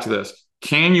 coming back to this,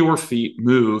 can your feet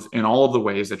move in all of the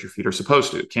ways that your feet are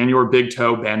supposed to? Can your big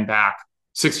toe bend back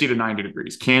 60 to 90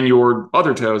 degrees? Can your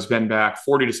other toes bend back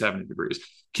 40 to 70 degrees?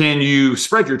 Can you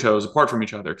spread your toes apart from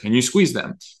each other? Can you squeeze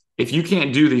them? If you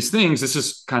can't do these things, this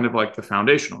is kind of like the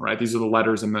foundational, right? These are the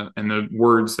letters and the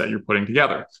words that you're putting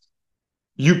together.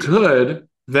 You could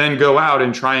then go out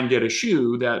and try and get a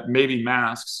shoe that maybe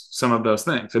masks some of those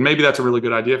things. And maybe that's a really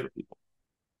good idea for people.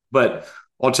 But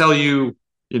I'll tell you,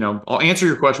 I'll answer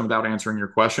your question without answering your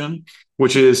question,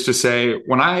 which is to say,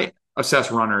 when I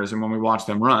assess runners and when we watch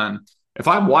them run, if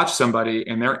I watch somebody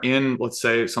and they're in, let's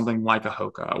say, something like a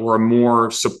Hoka or a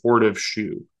more supportive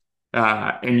shoe,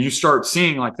 and you start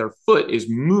seeing like their foot is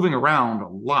moving around a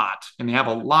lot and they have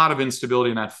a lot of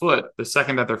instability in that foot the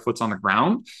second that their foot's on the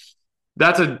ground,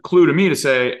 that's a clue to me to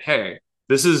say, hey,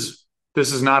 this is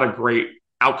not a great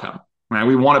outcome, right?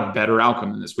 We want a better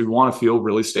outcome than this. We want to feel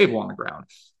really stable on the ground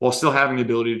while still having the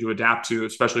ability to adapt to,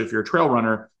 especially if you're a trail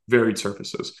runner, varied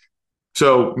surfaces.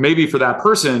 So maybe for that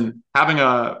person,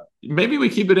 maybe we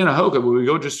keep it in a Hoka, but we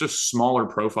go just a smaller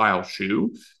profile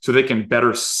shoe so they can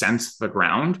better sense the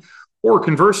ground. Or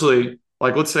conversely,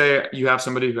 like, let's say you have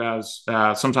somebody who has,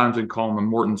 sometimes we call them a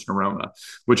Morton's neuroma,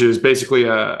 which is basically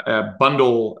a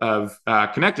bundle of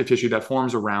connective tissue that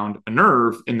forms around a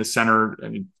nerve in the center.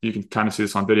 And you can kind of see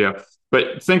this on video,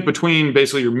 but think between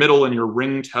basically your middle and your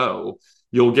ring toe,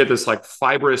 you'll get this like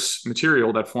fibrous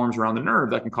material that forms around the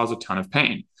nerve that can cause a ton of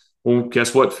pain. Well,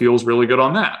 guess what feels really good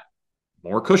on that?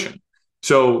 More cushion.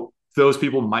 So those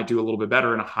people might do a little bit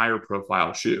better in a higher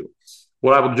profile shoe.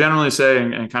 What I will generally say,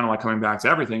 and kind of like coming back to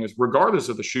everything, is regardless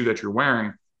of the shoe that you're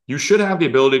wearing, you should have the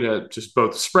ability to just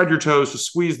both spread your toes, to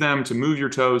squeeze them, to move your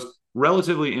toes,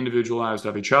 relatively individualized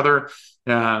of each other.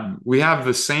 We have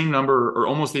the same number, or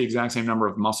almost the exact same number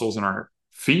of muscles in our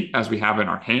feet as we have in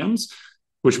our hands,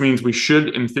 which means we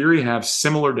should, in theory, have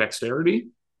similar dexterity.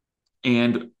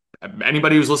 And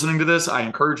anybody who's listening to this, I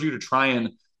encourage you to try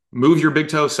and move your big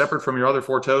toe separate from your other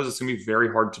 4 toes. It's going to be very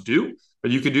hard to do,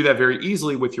 but you could do that very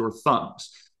easily with your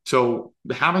thumbs. So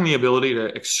having the ability to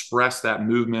express that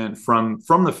movement from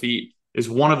the feet is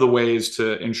one of the ways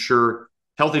to ensure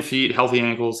healthy feet, healthy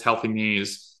ankles, healthy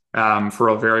knees. for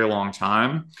a very long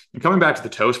time. And coming back to the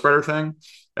toe spreader thing,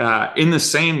 in the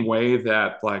same way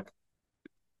that like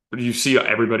you see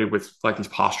everybody with like these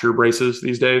posture braces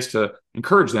these days to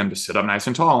encourage them to sit up nice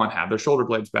and tall and have their shoulder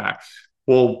blades back.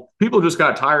 Well, people just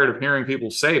got tired of hearing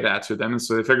people say that to them. And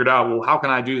so they figured out, well, how can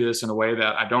I do this in a way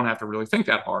that I don't have to really think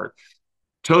that hard?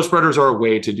 Toe spreaders are a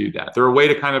way to do that. They're a way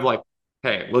to kind of like,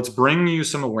 hey, let's bring you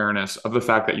some awareness of the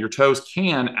fact that your toes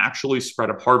can actually spread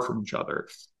apart from each other.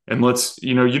 And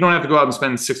you don't have to go out and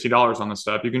spend $60 on this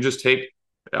stuff. You can just take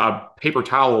a paper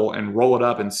towel and roll it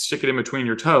up and stick it in between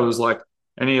your toes, like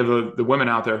any of the women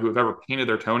out there who have ever painted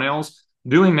their toenails.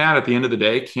 Doing that at the end of the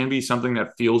day can be something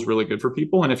that feels really good for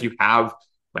people. And if you have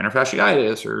plantar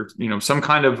fasciitis or some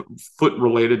kind of foot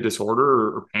related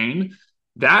disorder or pain,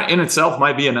 that in itself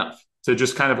might be enough to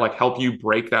just kind of like help you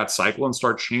break that cycle and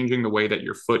start changing the way that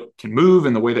your foot can move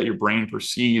and the way that your brain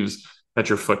perceives that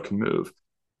your foot can move.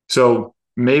 So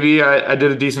maybe I did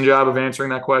a decent job of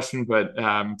answering that question, but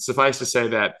suffice to say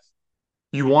that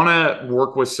you want to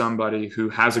work with somebody who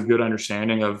has a good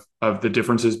understanding of the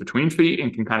differences between feet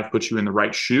and can kind of put you in the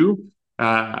right shoe,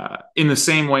 in the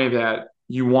same way that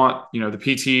you want, the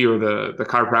PT or the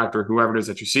chiropractor, whoever it is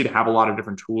that you see, to have a lot of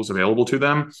different tools available to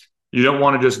them. You don't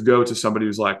want to just go to somebody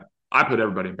who's like, I put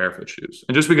everybody in barefoot shoes.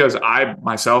 And just because I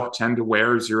myself tend to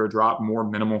wear zero drop, more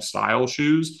minimal style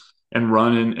shoes and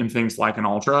run in things like an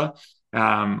Ultra,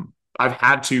 I've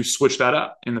had to switch that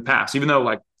up in the past, even though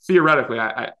like theoretically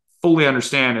I fully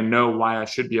understand and know why I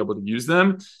should be able to use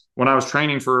them. When I was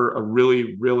training for a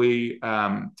really, really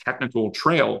technical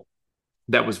trail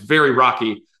that was very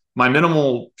rocky, my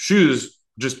minimal shoes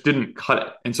just didn't cut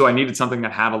it. And so I needed something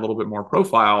that had a little bit more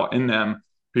profile in them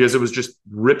because it was just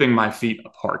ripping my feet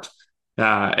apart.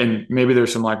 And maybe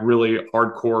there's some like really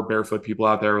hardcore barefoot people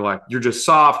out there who are like, you're just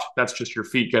soft. That's just your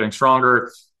feet getting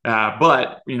stronger.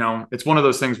 But it's one of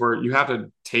those things where you have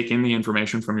to take in the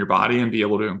information from your body and be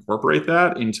able to incorporate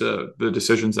that into the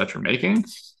decisions that you're making.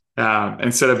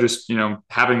 Instead of just,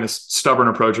 having this stubborn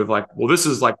approach of like, well, this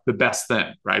is like the best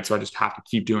thing, right? So I just have to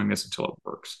keep doing this until it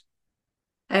works.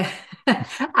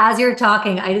 As you're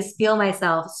talking, I just feel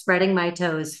myself spreading my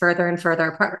toes further and further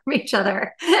apart from each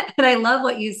other. And I love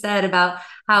what you said about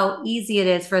how easy it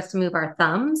is for us to move our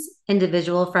thumbs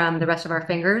individual from the rest of our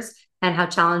fingers, and how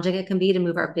challenging it can be to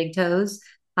move our big toes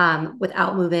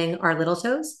without moving our little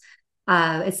toes.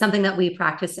 It's something that we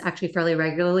practice actually fairly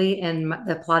regularly in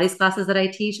the Pilates classes that I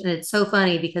teach. And it's so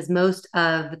funny because most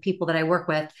of the people that I work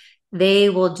with, they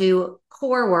will do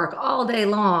core work all day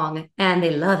long and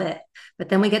they love it. But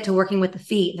then we get to working with the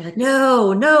feet. And they're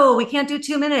like, no, we can't do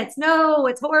 2 minutes. No,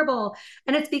 it's horrible.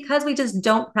 And it's because we just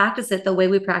don't practice it the way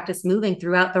we practice moving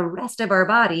throughout the rest of our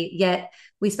body. Yet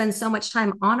we spend so much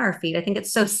time on our feet. I think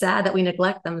it's so sad that we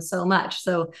neglect them so much.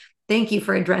 So thank you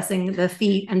for addressing the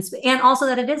feet and also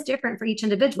that it is different for each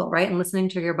individual, right? And listening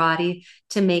to your body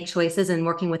to make choices and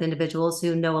working with individuals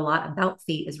who know a lot about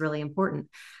feet is really important.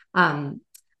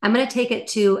 I'm going to take it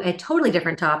to a totally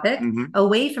different topic,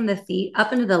 away from the feet,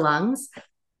 up into the lungs.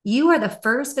 You are the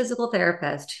first physical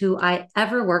therapist who I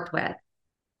ever worked with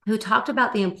who talked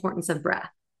about the importance of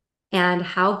breath and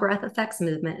how breath affects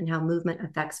movement and how movement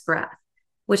affects breath,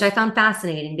 which I found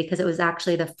fascinating because it was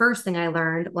actually the first thing I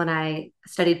learned when I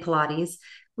studied Pilates.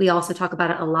 We also talk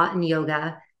about it a lot in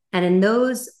yoga. And in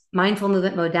those mindful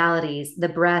movement modalities, the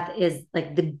breath is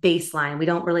like the baseline. We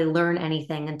don't really learn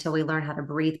anything until we learn how to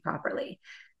breathe properly.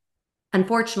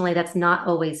 Unfortunately, that's not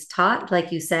always taught.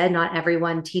 Like you said, not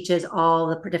everyone teaches all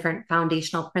the different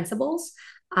foundational principles.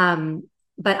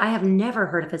 But I have never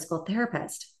heard a physical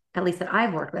therapist, at least that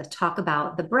I've worked with, talk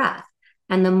about the breath.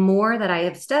 And the more that I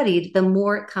have studied, the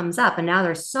more it comes up. And now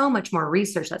there's so much more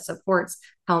research that supports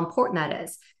how important that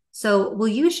is. So will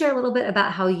you share a little bit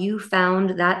about how you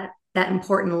found that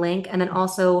important link? And then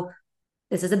also,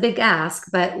 this is a big ask,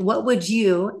 but what would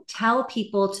you tell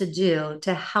people to do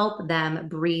to help them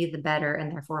breathe better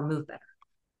and therefore move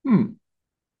better?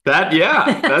 That's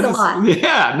a lot.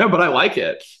 Yeah, no, but I like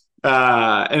it.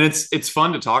 And it's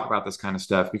fun to talk about this kind of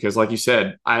stuff because like you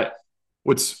said,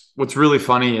 what's really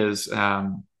funny is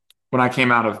when I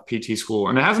came out of PT school,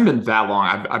 and it hasn't been that long.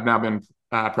 I've now been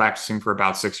practicing for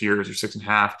about 6 years or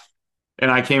 6.5. And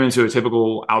I came into a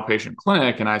typical outpatient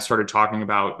clinic and I started talking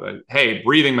about, hey,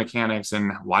 breathing mechanics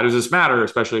and why does this matter,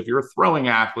 especially if you're a throwing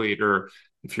athlete or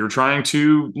if you're trying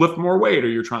to lift more weight or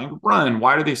you're trying to run,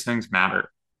 why do these things matter?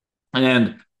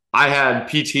 And I had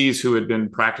PTs who had been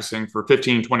practicing for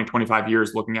 15, 20, 25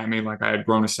 years looking at me like I had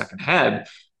grown a second head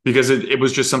because it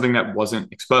was just something that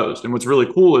wasn't exposed. And what's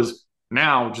really cool is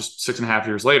now, just 6.5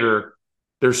 years later,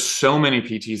 there's so many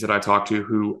PTs that I talk to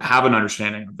who have an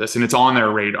understanding of this and it's on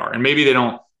their radar. And maybe they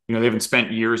don't, they haven't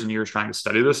spent years and years trying to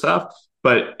study this stuff,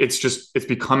 but it's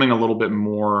becoming a little bit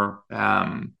more,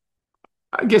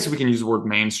 I guess we can use the word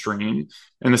mainstream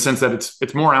in the sense that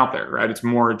it's more out there, right? It's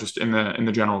more just in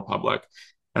the general public.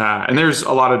 And there's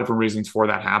a lot of different reasons for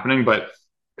that happening. But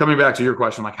coming back to your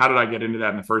question, like, how did I get into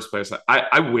that in the first place?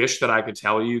 I wish that I could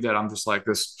tell you that I'm just like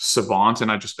this savant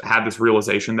and I just had this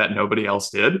realization that nobody else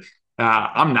did.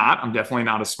 I'm not. I'm definitely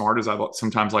not as smart as I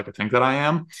sometimes like to think that I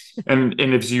am. And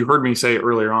as you heard me say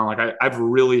earlier on, like I've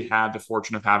really had the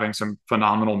fortune of having some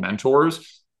phenomenal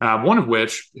mentors. One of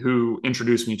which who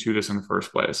introduced me to this in the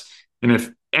first place. And if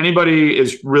anybody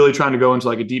is really trying to go into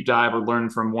like a deep dive or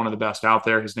learn from one of the best out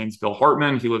there, his name's Bill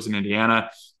Hartman. He lives in Indiana.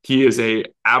 He is a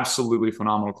absolutely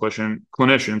phenomenal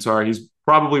clinician. Sorry, he's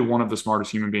probably one of the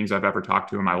smartest human beings I've ever talked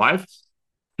to in my life.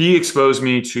 He exposed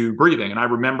me to breathing. And I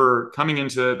remember coming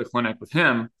into the clinic with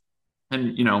him.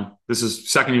 And, this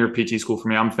is second year of PT school for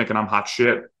me. I'm thinking I'm hot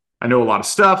shit. I know a lot of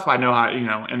stuff. I know how,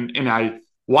 and I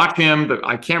watched him.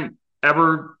 I can't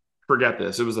ever forget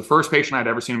this. It was the first patient I'd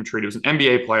ever seen him treat. It was an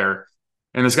NBA player.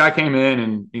 And this guy came in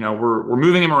and, we're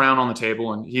moving him around on the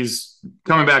table and he's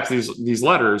coming back to these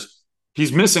letters.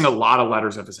 He's missing a lot of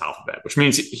letters of his alphabet, which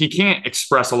means he can't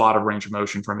express a lot of range of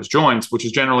motion from his joints, which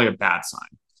is generally a bad sign.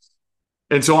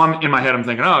 And so I'm in my head, I'm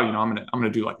thinking, I'm going to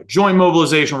do like a joint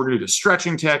mobilization. We're going to do the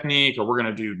stretching technique, or we're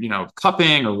going to do,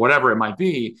 cupping or whatever it might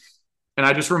be. And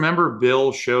I just remember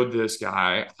Bill showed this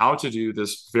guy how to do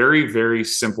this very, very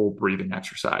simple breathing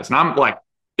exercise. And I'm like,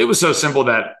 it was so simple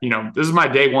that, this is my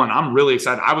day one. I'm really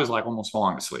excited. I was like almost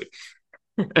falling asleep.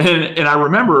 And I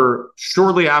remember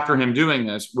shortly after him doing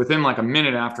this, within like a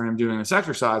minute after him doing this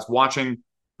exercise, watching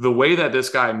the way that this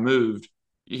guy moved,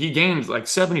 he gained like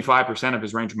 75% of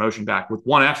his range of motion back with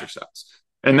one exercise.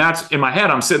 And that's in my head,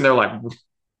 I'm sitting there like,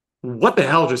 what the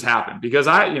hell just happened? Because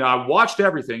I watched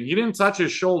everything. He didn't touch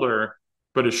his shoulder,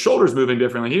 but his shoulder's moving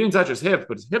differently. He didn't touch his hip,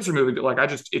 but his hips are moving. Like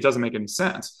it doesn't make any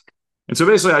sense. And so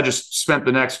basically I just spent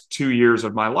the next 2 years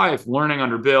of my life learning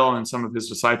under Bill and some of his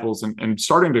disciples and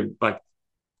starting to like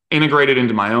integrate it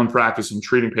into my own practice and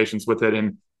treating patients with it.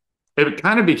 And it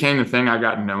kind of became the thing I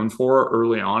got known for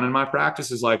early on in my practice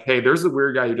is like, hey, there's the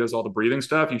weird guy who does all the breathing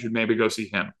stuff. You should maybe go see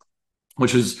him,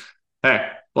 which is, hey,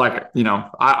 like,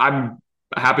 I'm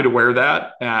happy to wear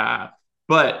that.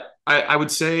 But I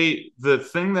would say the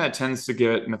thing that tends to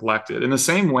get neglected in the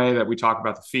same way that we talk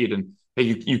about the feet and hey,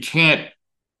 you can't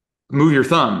move your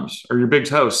thumbs or your big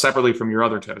toes separately from your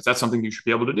other toes. That's something you should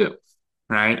be able to do,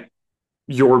 right?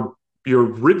 Your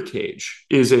rib cage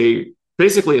is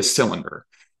basically a cylinder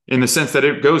in the sense that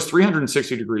it goes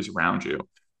 360 degrees around you.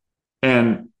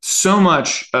 And so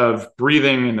much of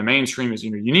breathing in the mainstream is,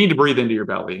 you need to breathe into your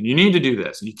belly and you need to do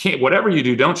this. And you can't, whatever you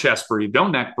do, don't chest breathe,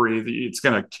 don't neck breathe. It's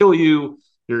going to kill you.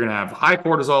 You're going to have high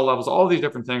cortisol levels. All these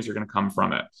different things are going to come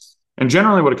from it. And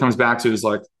generally what it comes back to is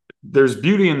like, there's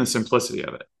beauty in the simplicity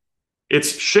of it.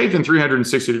 It's shaped in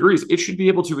 360 degrees. It should be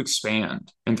able to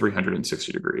expand in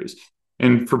 360 degrees.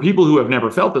 And for people who have never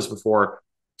felt this before,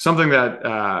 something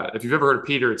that if you've ever heard of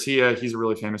Peter Attia, he's a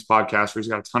really famous podcaster. He's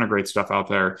got a ton of great stuff out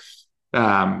there.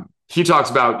 He talks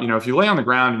about, if you lay on the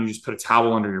ground and you just put a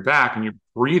towel under your back and you're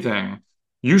breathing,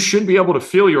 you should be able to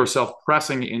feel yourself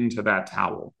pressing into that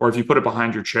towel. Or if you put it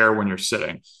behind your chair when you're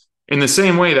sitting. In the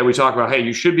same way that we talk about, hey,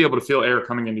 you should be able to feel air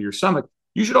coming into your stomach,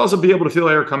 you should also be able to feel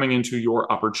air coming into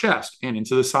your upper chest and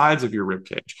into the sides of your rib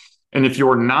cage. And if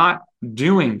you're not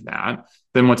doing that,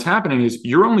 then what's happening is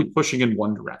you're only pushing in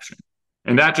one direction.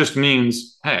 And that just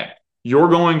means, hey, you're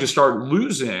going to start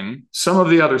losing some of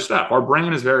the other stuff. Our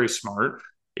brain is very smart.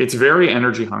 It's very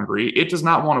energy hungry. It does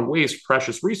not want to waste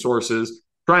precious resources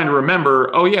trying to remember,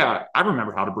 oh yeah, I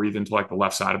remember how to breathe into like the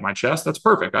left side of my chest. That's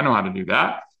perfect. I know how to do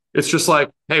that. It's just like,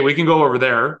 hey, we can go over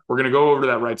there. We're going to go over to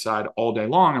that right side all day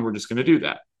long. And we're just going to do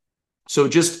that. So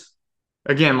just,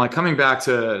 again, like coming back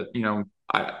to,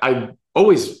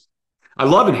 I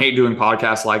love and hate doing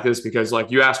podcasts like this because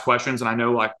like you ask questions and I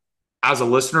know like as a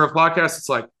listener of podcasts, it's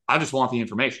like, I just want the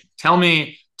information. Tell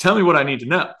me what I need to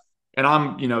know. And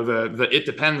I'm, the it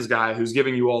depends guy who's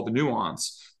giving you all the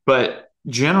nuance. But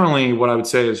generally what I would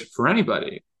say is for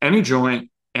anybody, any joint,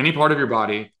 any part of your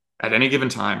body at any given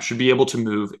time should be able to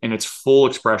move in its full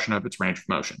expression of its range of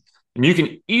motion. And you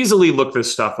can easily look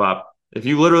this stuff up. If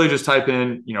you literally just type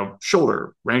in,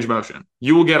 shoulder range of motion,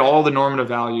 you will get all the normative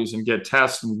values and get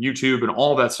tests and YouTube and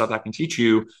all that stuff that can teach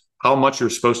you how much you're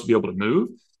supposed to be able to move.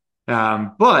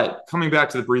 But coming back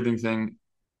to the breathing thing,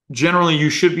 generally you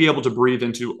should be able to breathe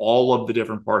into all of the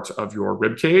different parts of your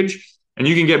rib cage. And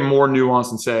you can get more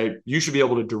nuance and say, you should be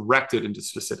able to direct it into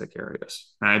specific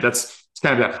areas, right? It's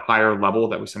kind of that higher level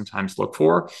that we sometimes look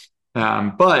for.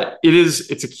 But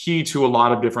it's a key to a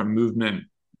lot of different movement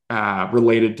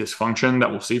related dysfunction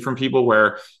that we'll see from people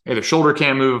where hey, their shoulder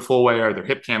can't move a full way or their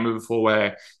hip can't move a full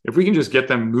way. If we can just get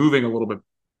them moving a little bit,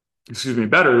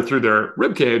 better through their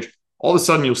rib cage, all of a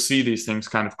sudden you'll see these things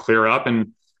kind of clear up.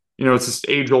 And, it's this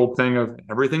age old thing of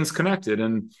everything's connected.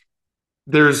 And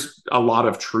there's a lot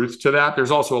of truth to that.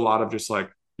 There's also a lot of just like,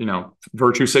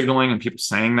 virtue signaling and people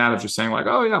saying that of just saying like,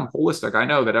 oh yeah, I'm holistic. I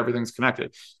know that everything's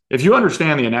connected. If you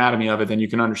understand the anatomy of it, then you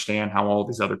can understand how all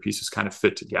these other pieces kind of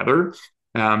fit together.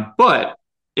 But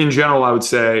in general, I would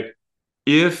say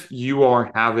if you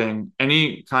are having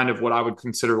any kind of what I would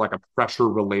consider like a pressure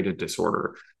related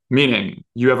disorder, meaning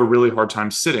you have a really hard time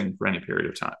sitting for any period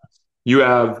of time, you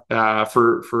have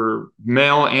for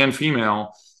male and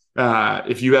female,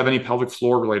 if you have any pelvic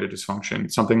floor related dysfunction,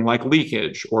 something like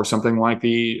leakage or something like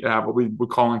the what we would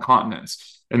call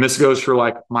incontinence, and this goes for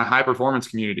like my high performance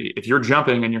community. If you're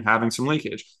jumping and you're having some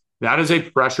leakage, that is a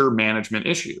pressure management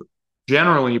issue.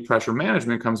 Generally, pressure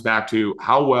management comes back to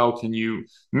how well can you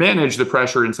manage the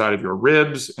pressure inside of your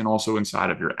ribs and also inside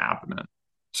of your abdomen.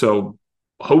 So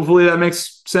hopefully that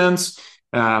makes sense.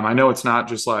 I know it's not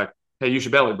just like, hey, you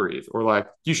should belly breathe or like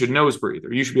you should nose breathe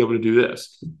or you should be able to do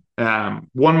this.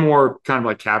 One more kind of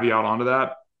like caveat onto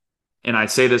that. And I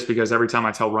say this because every time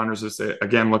I tell runners this, they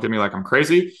again look at me like I'm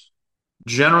crazy.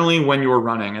 Generally, when you're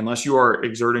running, unless you are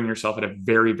exerting yourself at a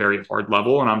very, very hard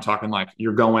level, and I'm talking like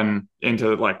you're going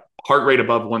into like heart rate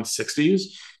above 160s,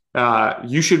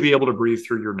 you should be able to breathe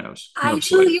through your nose. I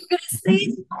knew you were going to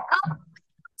say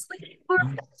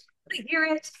I hear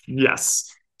it.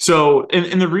 Yes. So,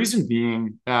 and the reason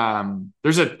being,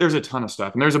 there's a ton of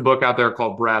stuff, and there's a book out there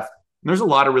called Breath. And there's a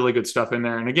lot of really good stuff in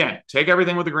there. And again, take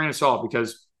everything with a grain of salt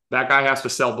because that guy has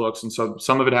to sell books. And so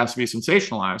some of it has to be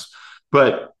sensationalized.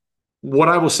 But what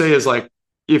I will say is like,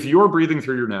 if you're breathing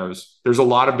through your nose, there's a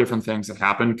lot of different things that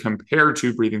happen compared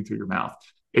to breathing through your mouth.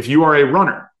 If you are a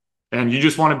runner and you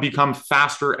just want to become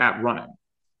faster at running,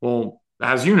 well,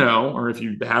 as you know, or if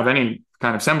you have any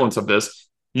kind of semblance of this,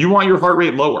 you want your heart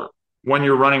rate lower when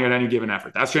you're running at any given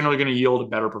effort. That's generally going to yield a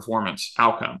better performance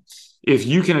outcome. If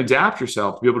you can adapt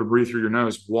yourself to be able to breathe through your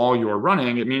nose while you're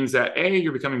running, it means that A,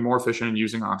 you're becoming more efficient in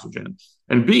using oxygen.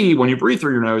 And B, when you breathe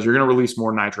through your nose, you're going to release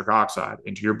more nitric oxide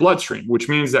into your bloodstream, which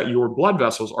means that your blood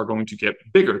vessels are going to get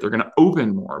bigger. They're going to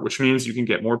open more, which means you can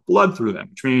get more blood through them,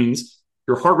 which means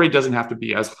your heart rate doesn't have to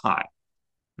be as high.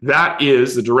 That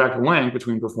is the direct link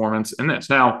between performance and this.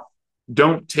 Now,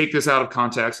 don't take this out of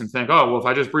context and think, oh, well, if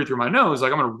I just breathe through my nose,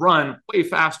 like I'm going to run way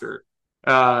faster.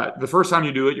 The first time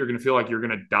you do it, you're going to feel like you're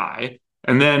going to die.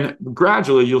 And then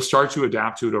gradually you'll start to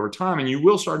adapt to it over time. And you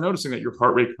will start noticing that your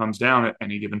heart rate comes down at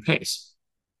any given pace.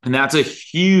 And that's a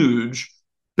huge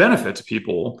benefit to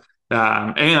people.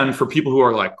 And for people who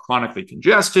are like chronically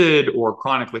congested or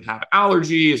chronically have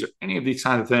allergies or any of these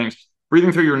kinds of things,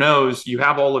 breathing through your nose, you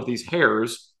have all of these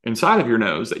hairs inside of your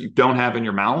nose that you don't have in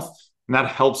your mouth. And that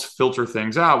helps filter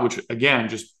things out, which again,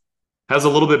 just has a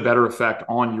little bit better effect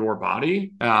on your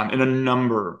body in a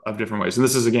number of different ways. And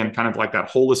this is, again, kind of like that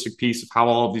holistic piece of how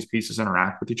all of these pieces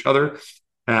interact with each other.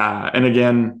 And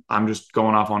again, I'm just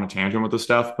going off on a tangent with this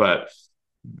stuff, but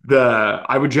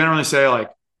I would generally say like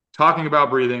talking about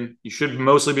breathing, you should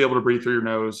mostly be able to breathe through your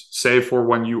nose, save for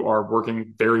when you are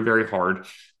working very, very hard.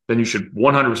 Then you should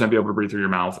 100% be able to breathe through your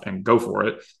mouth and go for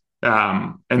it.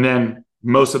 And then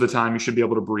most of the time you should be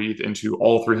able to breathe into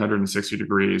all 360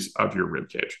 degrees of your rib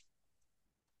cage.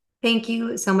 Thank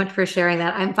you so much for sharing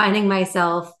that. I'm finding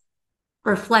myself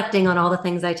reflecting on all the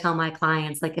things I tell my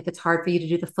clients. Like if it's hard for you to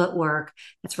do the footwork,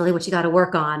 that's really what you got to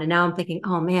work on. And now I'm thinking,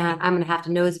 oh man, I'm going to have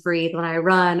to nose breathe when I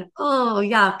run. Oh,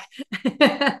 yuck.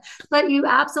 But you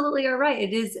absolutely are right.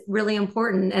 It is really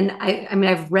important. And I mean,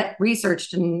 I've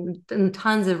researched and done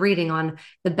tons of reading on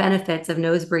the benefits of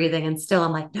nose breathing. And still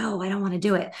I'm like, no, I don't want to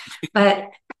do it. But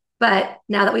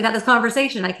now that we've had this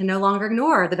conversation, I can no longer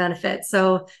ignore the benefits.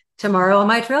 So tomorrow on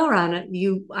my trail run,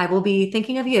 I will be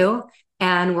thinking of you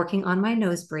and working on my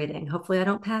nose breathing. Hopefully I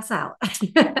don't pass out.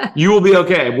 You will be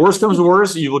okay. Worst comes to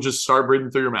worst, you will just start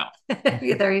breathing through your mouth.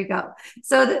 There you go.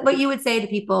 So what you would say to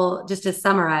people, just to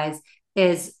summarize,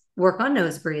 is work on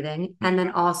nose breathing. And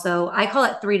then also, I call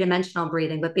it 3-dimensional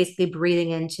breathing, but basically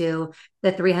breathing into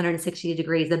the 360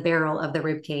 degrees, the barrel of the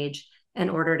rib cage, in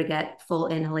order to get full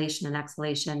inhalation and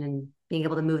exhalation and being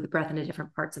able to move the breath into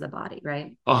different parts of the body,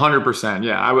 right? 100%.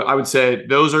 Yeah. I would say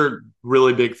those are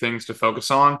really big things to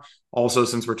focus on. Also,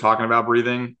 since we're talking about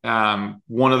breathing,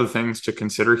 one of the things to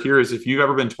consider here is if you've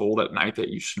ever been told at night that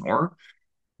you snore,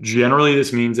 generally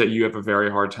this means that you have a very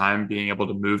hard time being able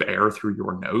to move air through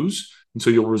your nose. And so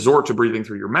you'll resort to breathing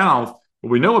through your mouth. What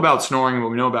we know about snoring and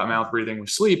what we know about mouth breathing with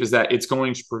sleep is that it's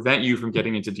going to prevent you from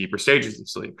getting into deeper stages of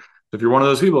sleep. If you're one of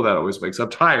those people that always wakes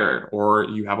up tired, or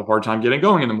you have a hard time getting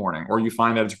going in the morning, or you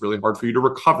find that it's really hard for you to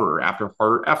recover after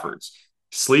harder efforts,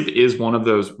 sleep is one of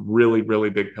those really, really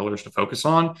big pillars to focus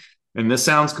on. And this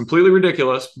sounds completely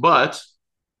ridiculous, but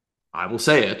I will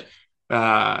say it.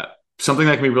 Something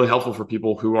that can be really helpful for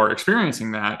people who are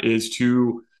experiencing that is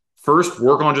to first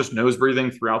work on just nose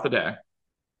breathing throughout the day.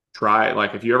 Try,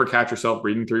 like, if you ever catch yourself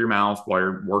breathing through your mouth while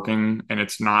you're working and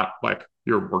it's not like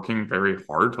you're working very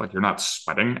hard, like you're not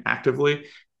sweating actively,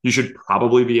 you should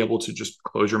probably be able to just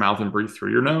close your mouth and breathe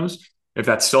through your nose. If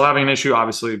that's still having an issue,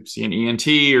 obviously see an ENT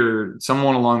or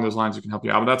someone along those lines who can help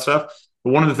you out with that stuff.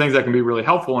 But one of the things that can be really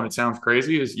helpful, and it sounds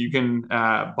crazy, is you can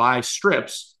buy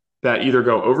strips that either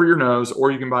go over your nose,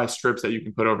 or you can buy strips that you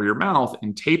can put over your mouth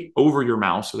and tape over your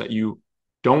mouth so that you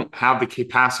don't have the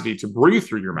capacity to breathe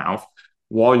through your mouth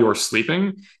while you're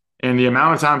sleeping. And the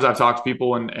amount of times I've talked to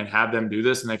people and had them do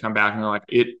this and they come back and they're like,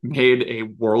 it made a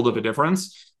world of a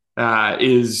difference,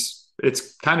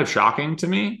 it's kind of shocking to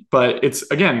me. But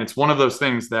it's one of those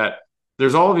things that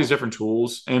there's all of these different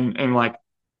tools, and like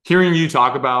hearing you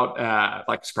talk about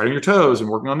like spreading your toes and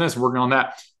working on this and working on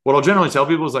that. What I'll generally tell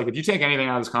people is, like, if you take anything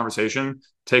out of this conversation,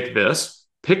 take this,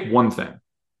 pick one thing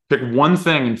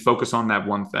and focus on that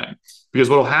one thing. Because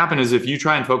what will happen is, if you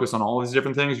try and focus on all these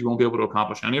different things, you won't be able to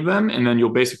accomplish any of them. And then you'll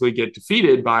basically get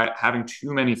defeated by having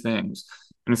too many things.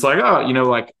 And it's like, oh,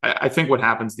 like, I think what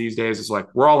happens these days is, like,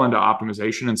 we're all into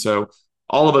optimization. And so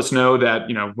all of us know that,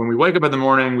 when we wake up in the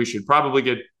morning, we should probably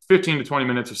get 15 to 20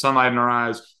 minutes of sunlight in our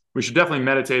eyes. We should definitely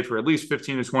meditate for at least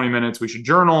 15 to 20 minutes. We should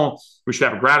journal. We should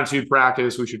have a gratitude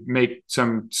practice. We should make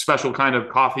some special kind of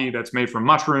coffee that's made from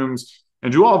mushrooms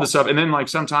and do all this stuff. And then, like,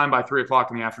 sometime by 3 o'clock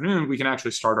in the afternoon, we can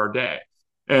actually start our day.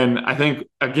 And I think,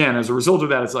 again, as a result of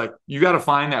that, it's like, you got to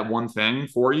find that one thing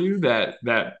for you that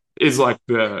is like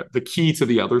the key to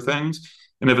the other things.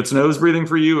 And if it's nose breathing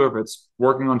for you, or if it's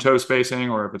working on toe spacing,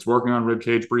 or if it's working on rib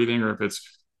cage breathing, or if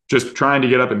it's just trying to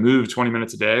get up and move 20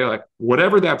 minutes a day, like,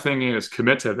 whatever that thing is,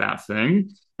 commit to that thing.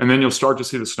 And then you'll start to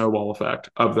see the snowball effect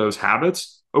of those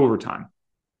habits over time.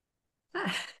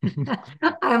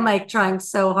 I'm like trying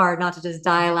so hard not to just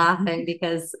die laughing,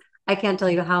 because I can't tell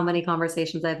you how many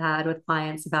conversations I've had with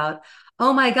clients about,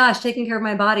 oh my gosh, taking care of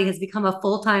my body has become a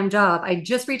full-time job. I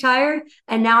just retired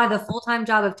and now I have a full-time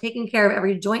job of taking care of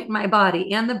every joint in my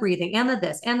body, and the breathing, and the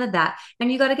this and the that. And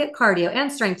you got to get cardio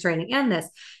and strength training and this.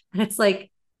 And it's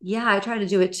like, yeah, I try to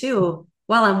do it too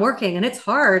while I'm working, and it's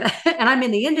hard and I'm in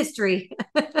the industry.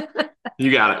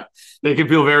 You got it. They can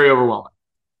feel very overwhelming.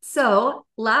 So,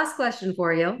 last question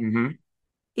for you. Mm-hmm.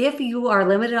 If you are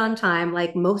limited on time,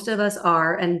 like most of us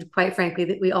are, and quite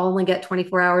frankly, we all only get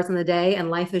 24 hours in the day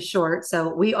and life is short,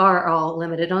 so we are all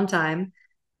limited on time.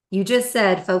 You just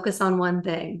said focus on one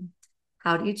thing.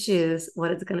 How do you choose what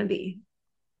it's going to be?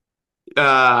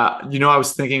 I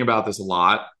was thinking about this a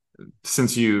lot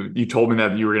since you told me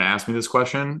that you were going to ask me this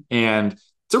question, and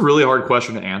it's a really hard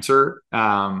question to answer.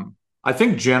 I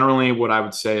think generally what I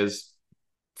would say is,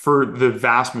 for the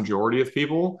vast majority of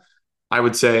people, I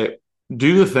would say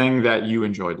do the thing that you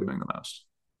enjoy doing the most.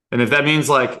 And if that means,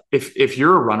 like, if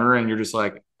you're a runner and you're just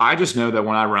like, I just know that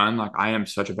when I run, like, I am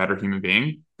such a better human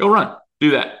being, go run,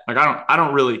 do that. Like, I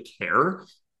don't really care.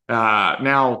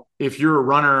 Now, if you're a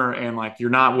runner and, like, you're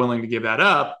not willing to give that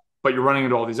up, but you're running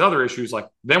into all these other issues, like,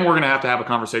 then we're going to have a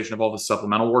conversation of all the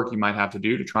supplemental work you might have to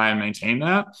do to try and maintain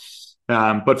that.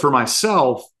 But for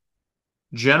myself,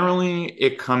 generally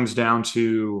it comes down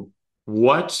to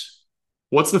what's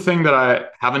the thing that I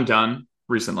haven't done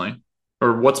recently,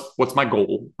 or what's my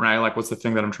goal, right? Like, what's the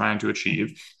thing that I'm trying to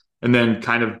achieve, and then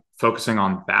kind of focusing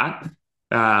on that.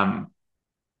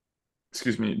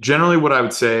 Excuse me. Generally, what I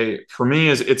would say for me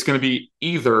is it's going to be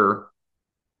either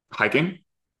hiking,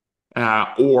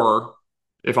 or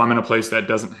if I'm in a place that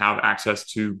doesn't have access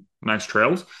to nice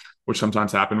trails, which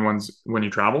sometimes happen when you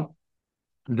travel,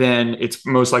 then it's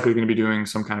most likely going to be doing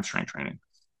some kind of strength training,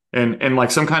 and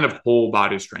like some kind of whole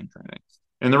body strength training.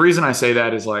 And the reason I say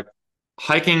that is, like,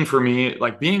 hiking for me,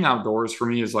 like, being outdoors for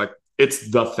me is like, it's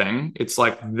the thing. It's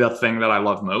like the thing that I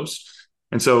love most.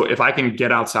 And so if I can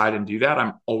get outside and do that,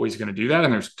 I'm always going to do that.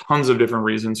 And there's tons of different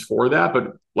reasons for that.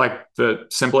 But, like, the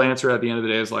simple answer at the end of the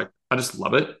day is, like, I just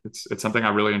love it. It's something I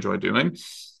really enjoy doing.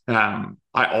 I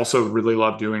also really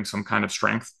love doing some kind of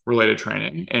strength related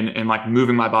training and like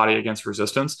moving my body against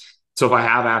resistance. So if I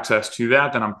have access to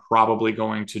that, then I'm probably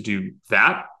going to do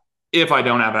that. If I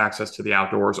don't have access to the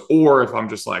outdoors, or if I'm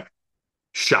just like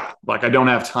shot, like I don't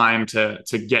have time to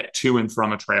get to and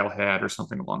from a trailhead or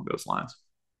something along those lines.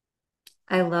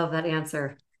 I love that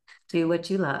answer. Do what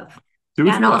you love. Do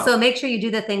what And you also love. make sure you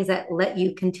do the things that let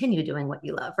you continue doing what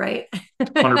you love, right?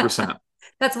 100%.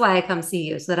 That's why I come see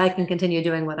you, so that I can continue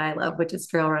doing what I love, which is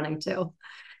trail running too.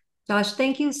 Josh,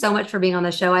 thank you so much for being on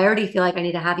the show. I already feel like I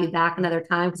need to have you back another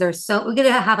time because we're going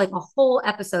to have like a whole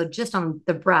episode just on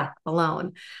the breath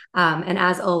alone. And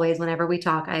as always, whenever we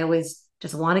talk, I always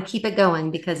just want to keep it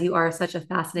going because you are such a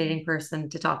fascinating person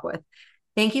to talk with.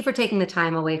 Thank you for taking the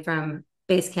time away from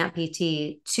Basecamp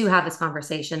PT to have this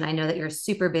conversation. I know that you're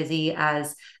super busy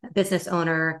as a business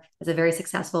owner, as a very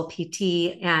successful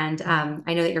PT, and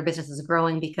I know that your business is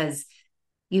growing because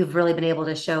you've really been able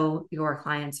to show your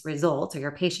clients results or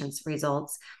your patients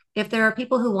results. If there are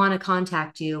people who want to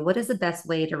contact you, what is the best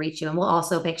way to reach you? And we'll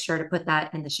also make sure to put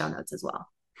that in the show notes as well.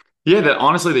 Yeah,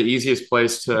 honestly, the easiest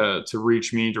place to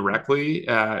reach me directly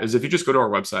is if you just go to our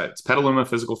website. It's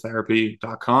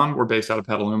petalumaphysicaltherapy.com. We're based out of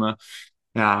Petaluma,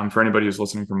 for anybody who's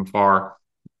listening from afar.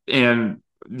 And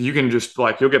you can just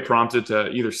you'll get prompted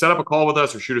to either set up a call with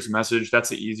us or shoot us a message. That's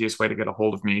the easiest way to get a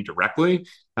hold of me directly.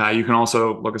 You can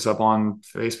also look us up on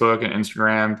Facebook and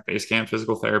Instagram, Basecamp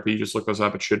Physical Therapy. Just look us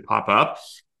up. It should pop up.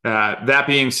 That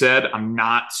being said, I'm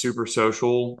not super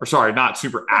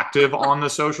active on the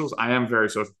socials. I am a very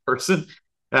social person.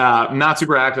 Not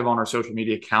super active on our social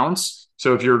media accounts.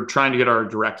 So if you're trying to get our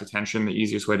direct attention, the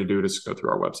easiest way to do it is to go through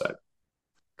our website.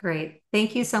 Great.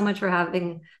 Thank you so much for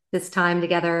having this time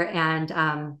together.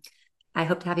 And I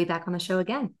hope to have you back on the show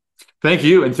again. Thank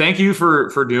you. And thank you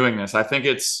for doing this. I think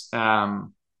it's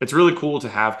really cool to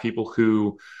have people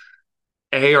who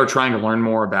are trying to learn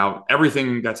more about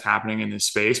everything that's happening in this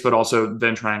space, but also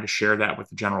then trying to share that with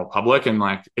the general public. And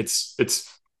it's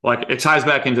it ties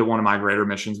back into one of my greater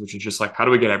missions, which is just how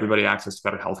do we get everybody access to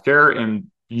better healthcare?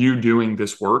 And you doing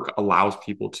this work allows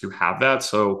people to have that.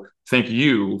 So thank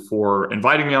you for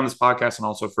inviting me on this podcast and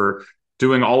also for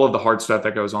doing all of the hard stuff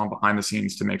that goes on behind the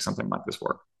scenes to make something like this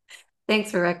work.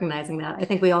 Thanks for recognizing that. I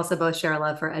think we also both share a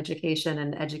love for education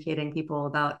and educating people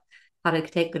about how to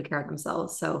take good care of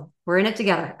themselves. So we're in it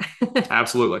together.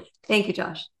 Absolutely. Thank you,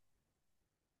 Josh.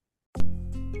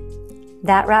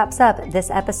 That wraps up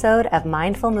this episode of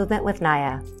Mindful Movement with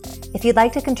Naya. If you'd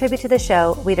like to contribute to the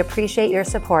show, we'd appreciate your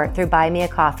support through Buy Me a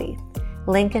Coffee.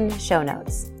 Link in show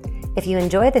notes. If you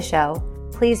enjoy the show,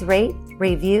 please rate,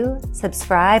 review,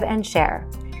 subscribe, and share.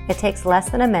 It takes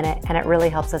less than a minute and it really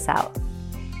helps us out.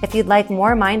 If you'd like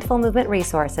more mindful movement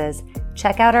resources,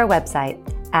 check out our website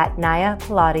at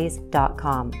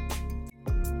nayapilates.com.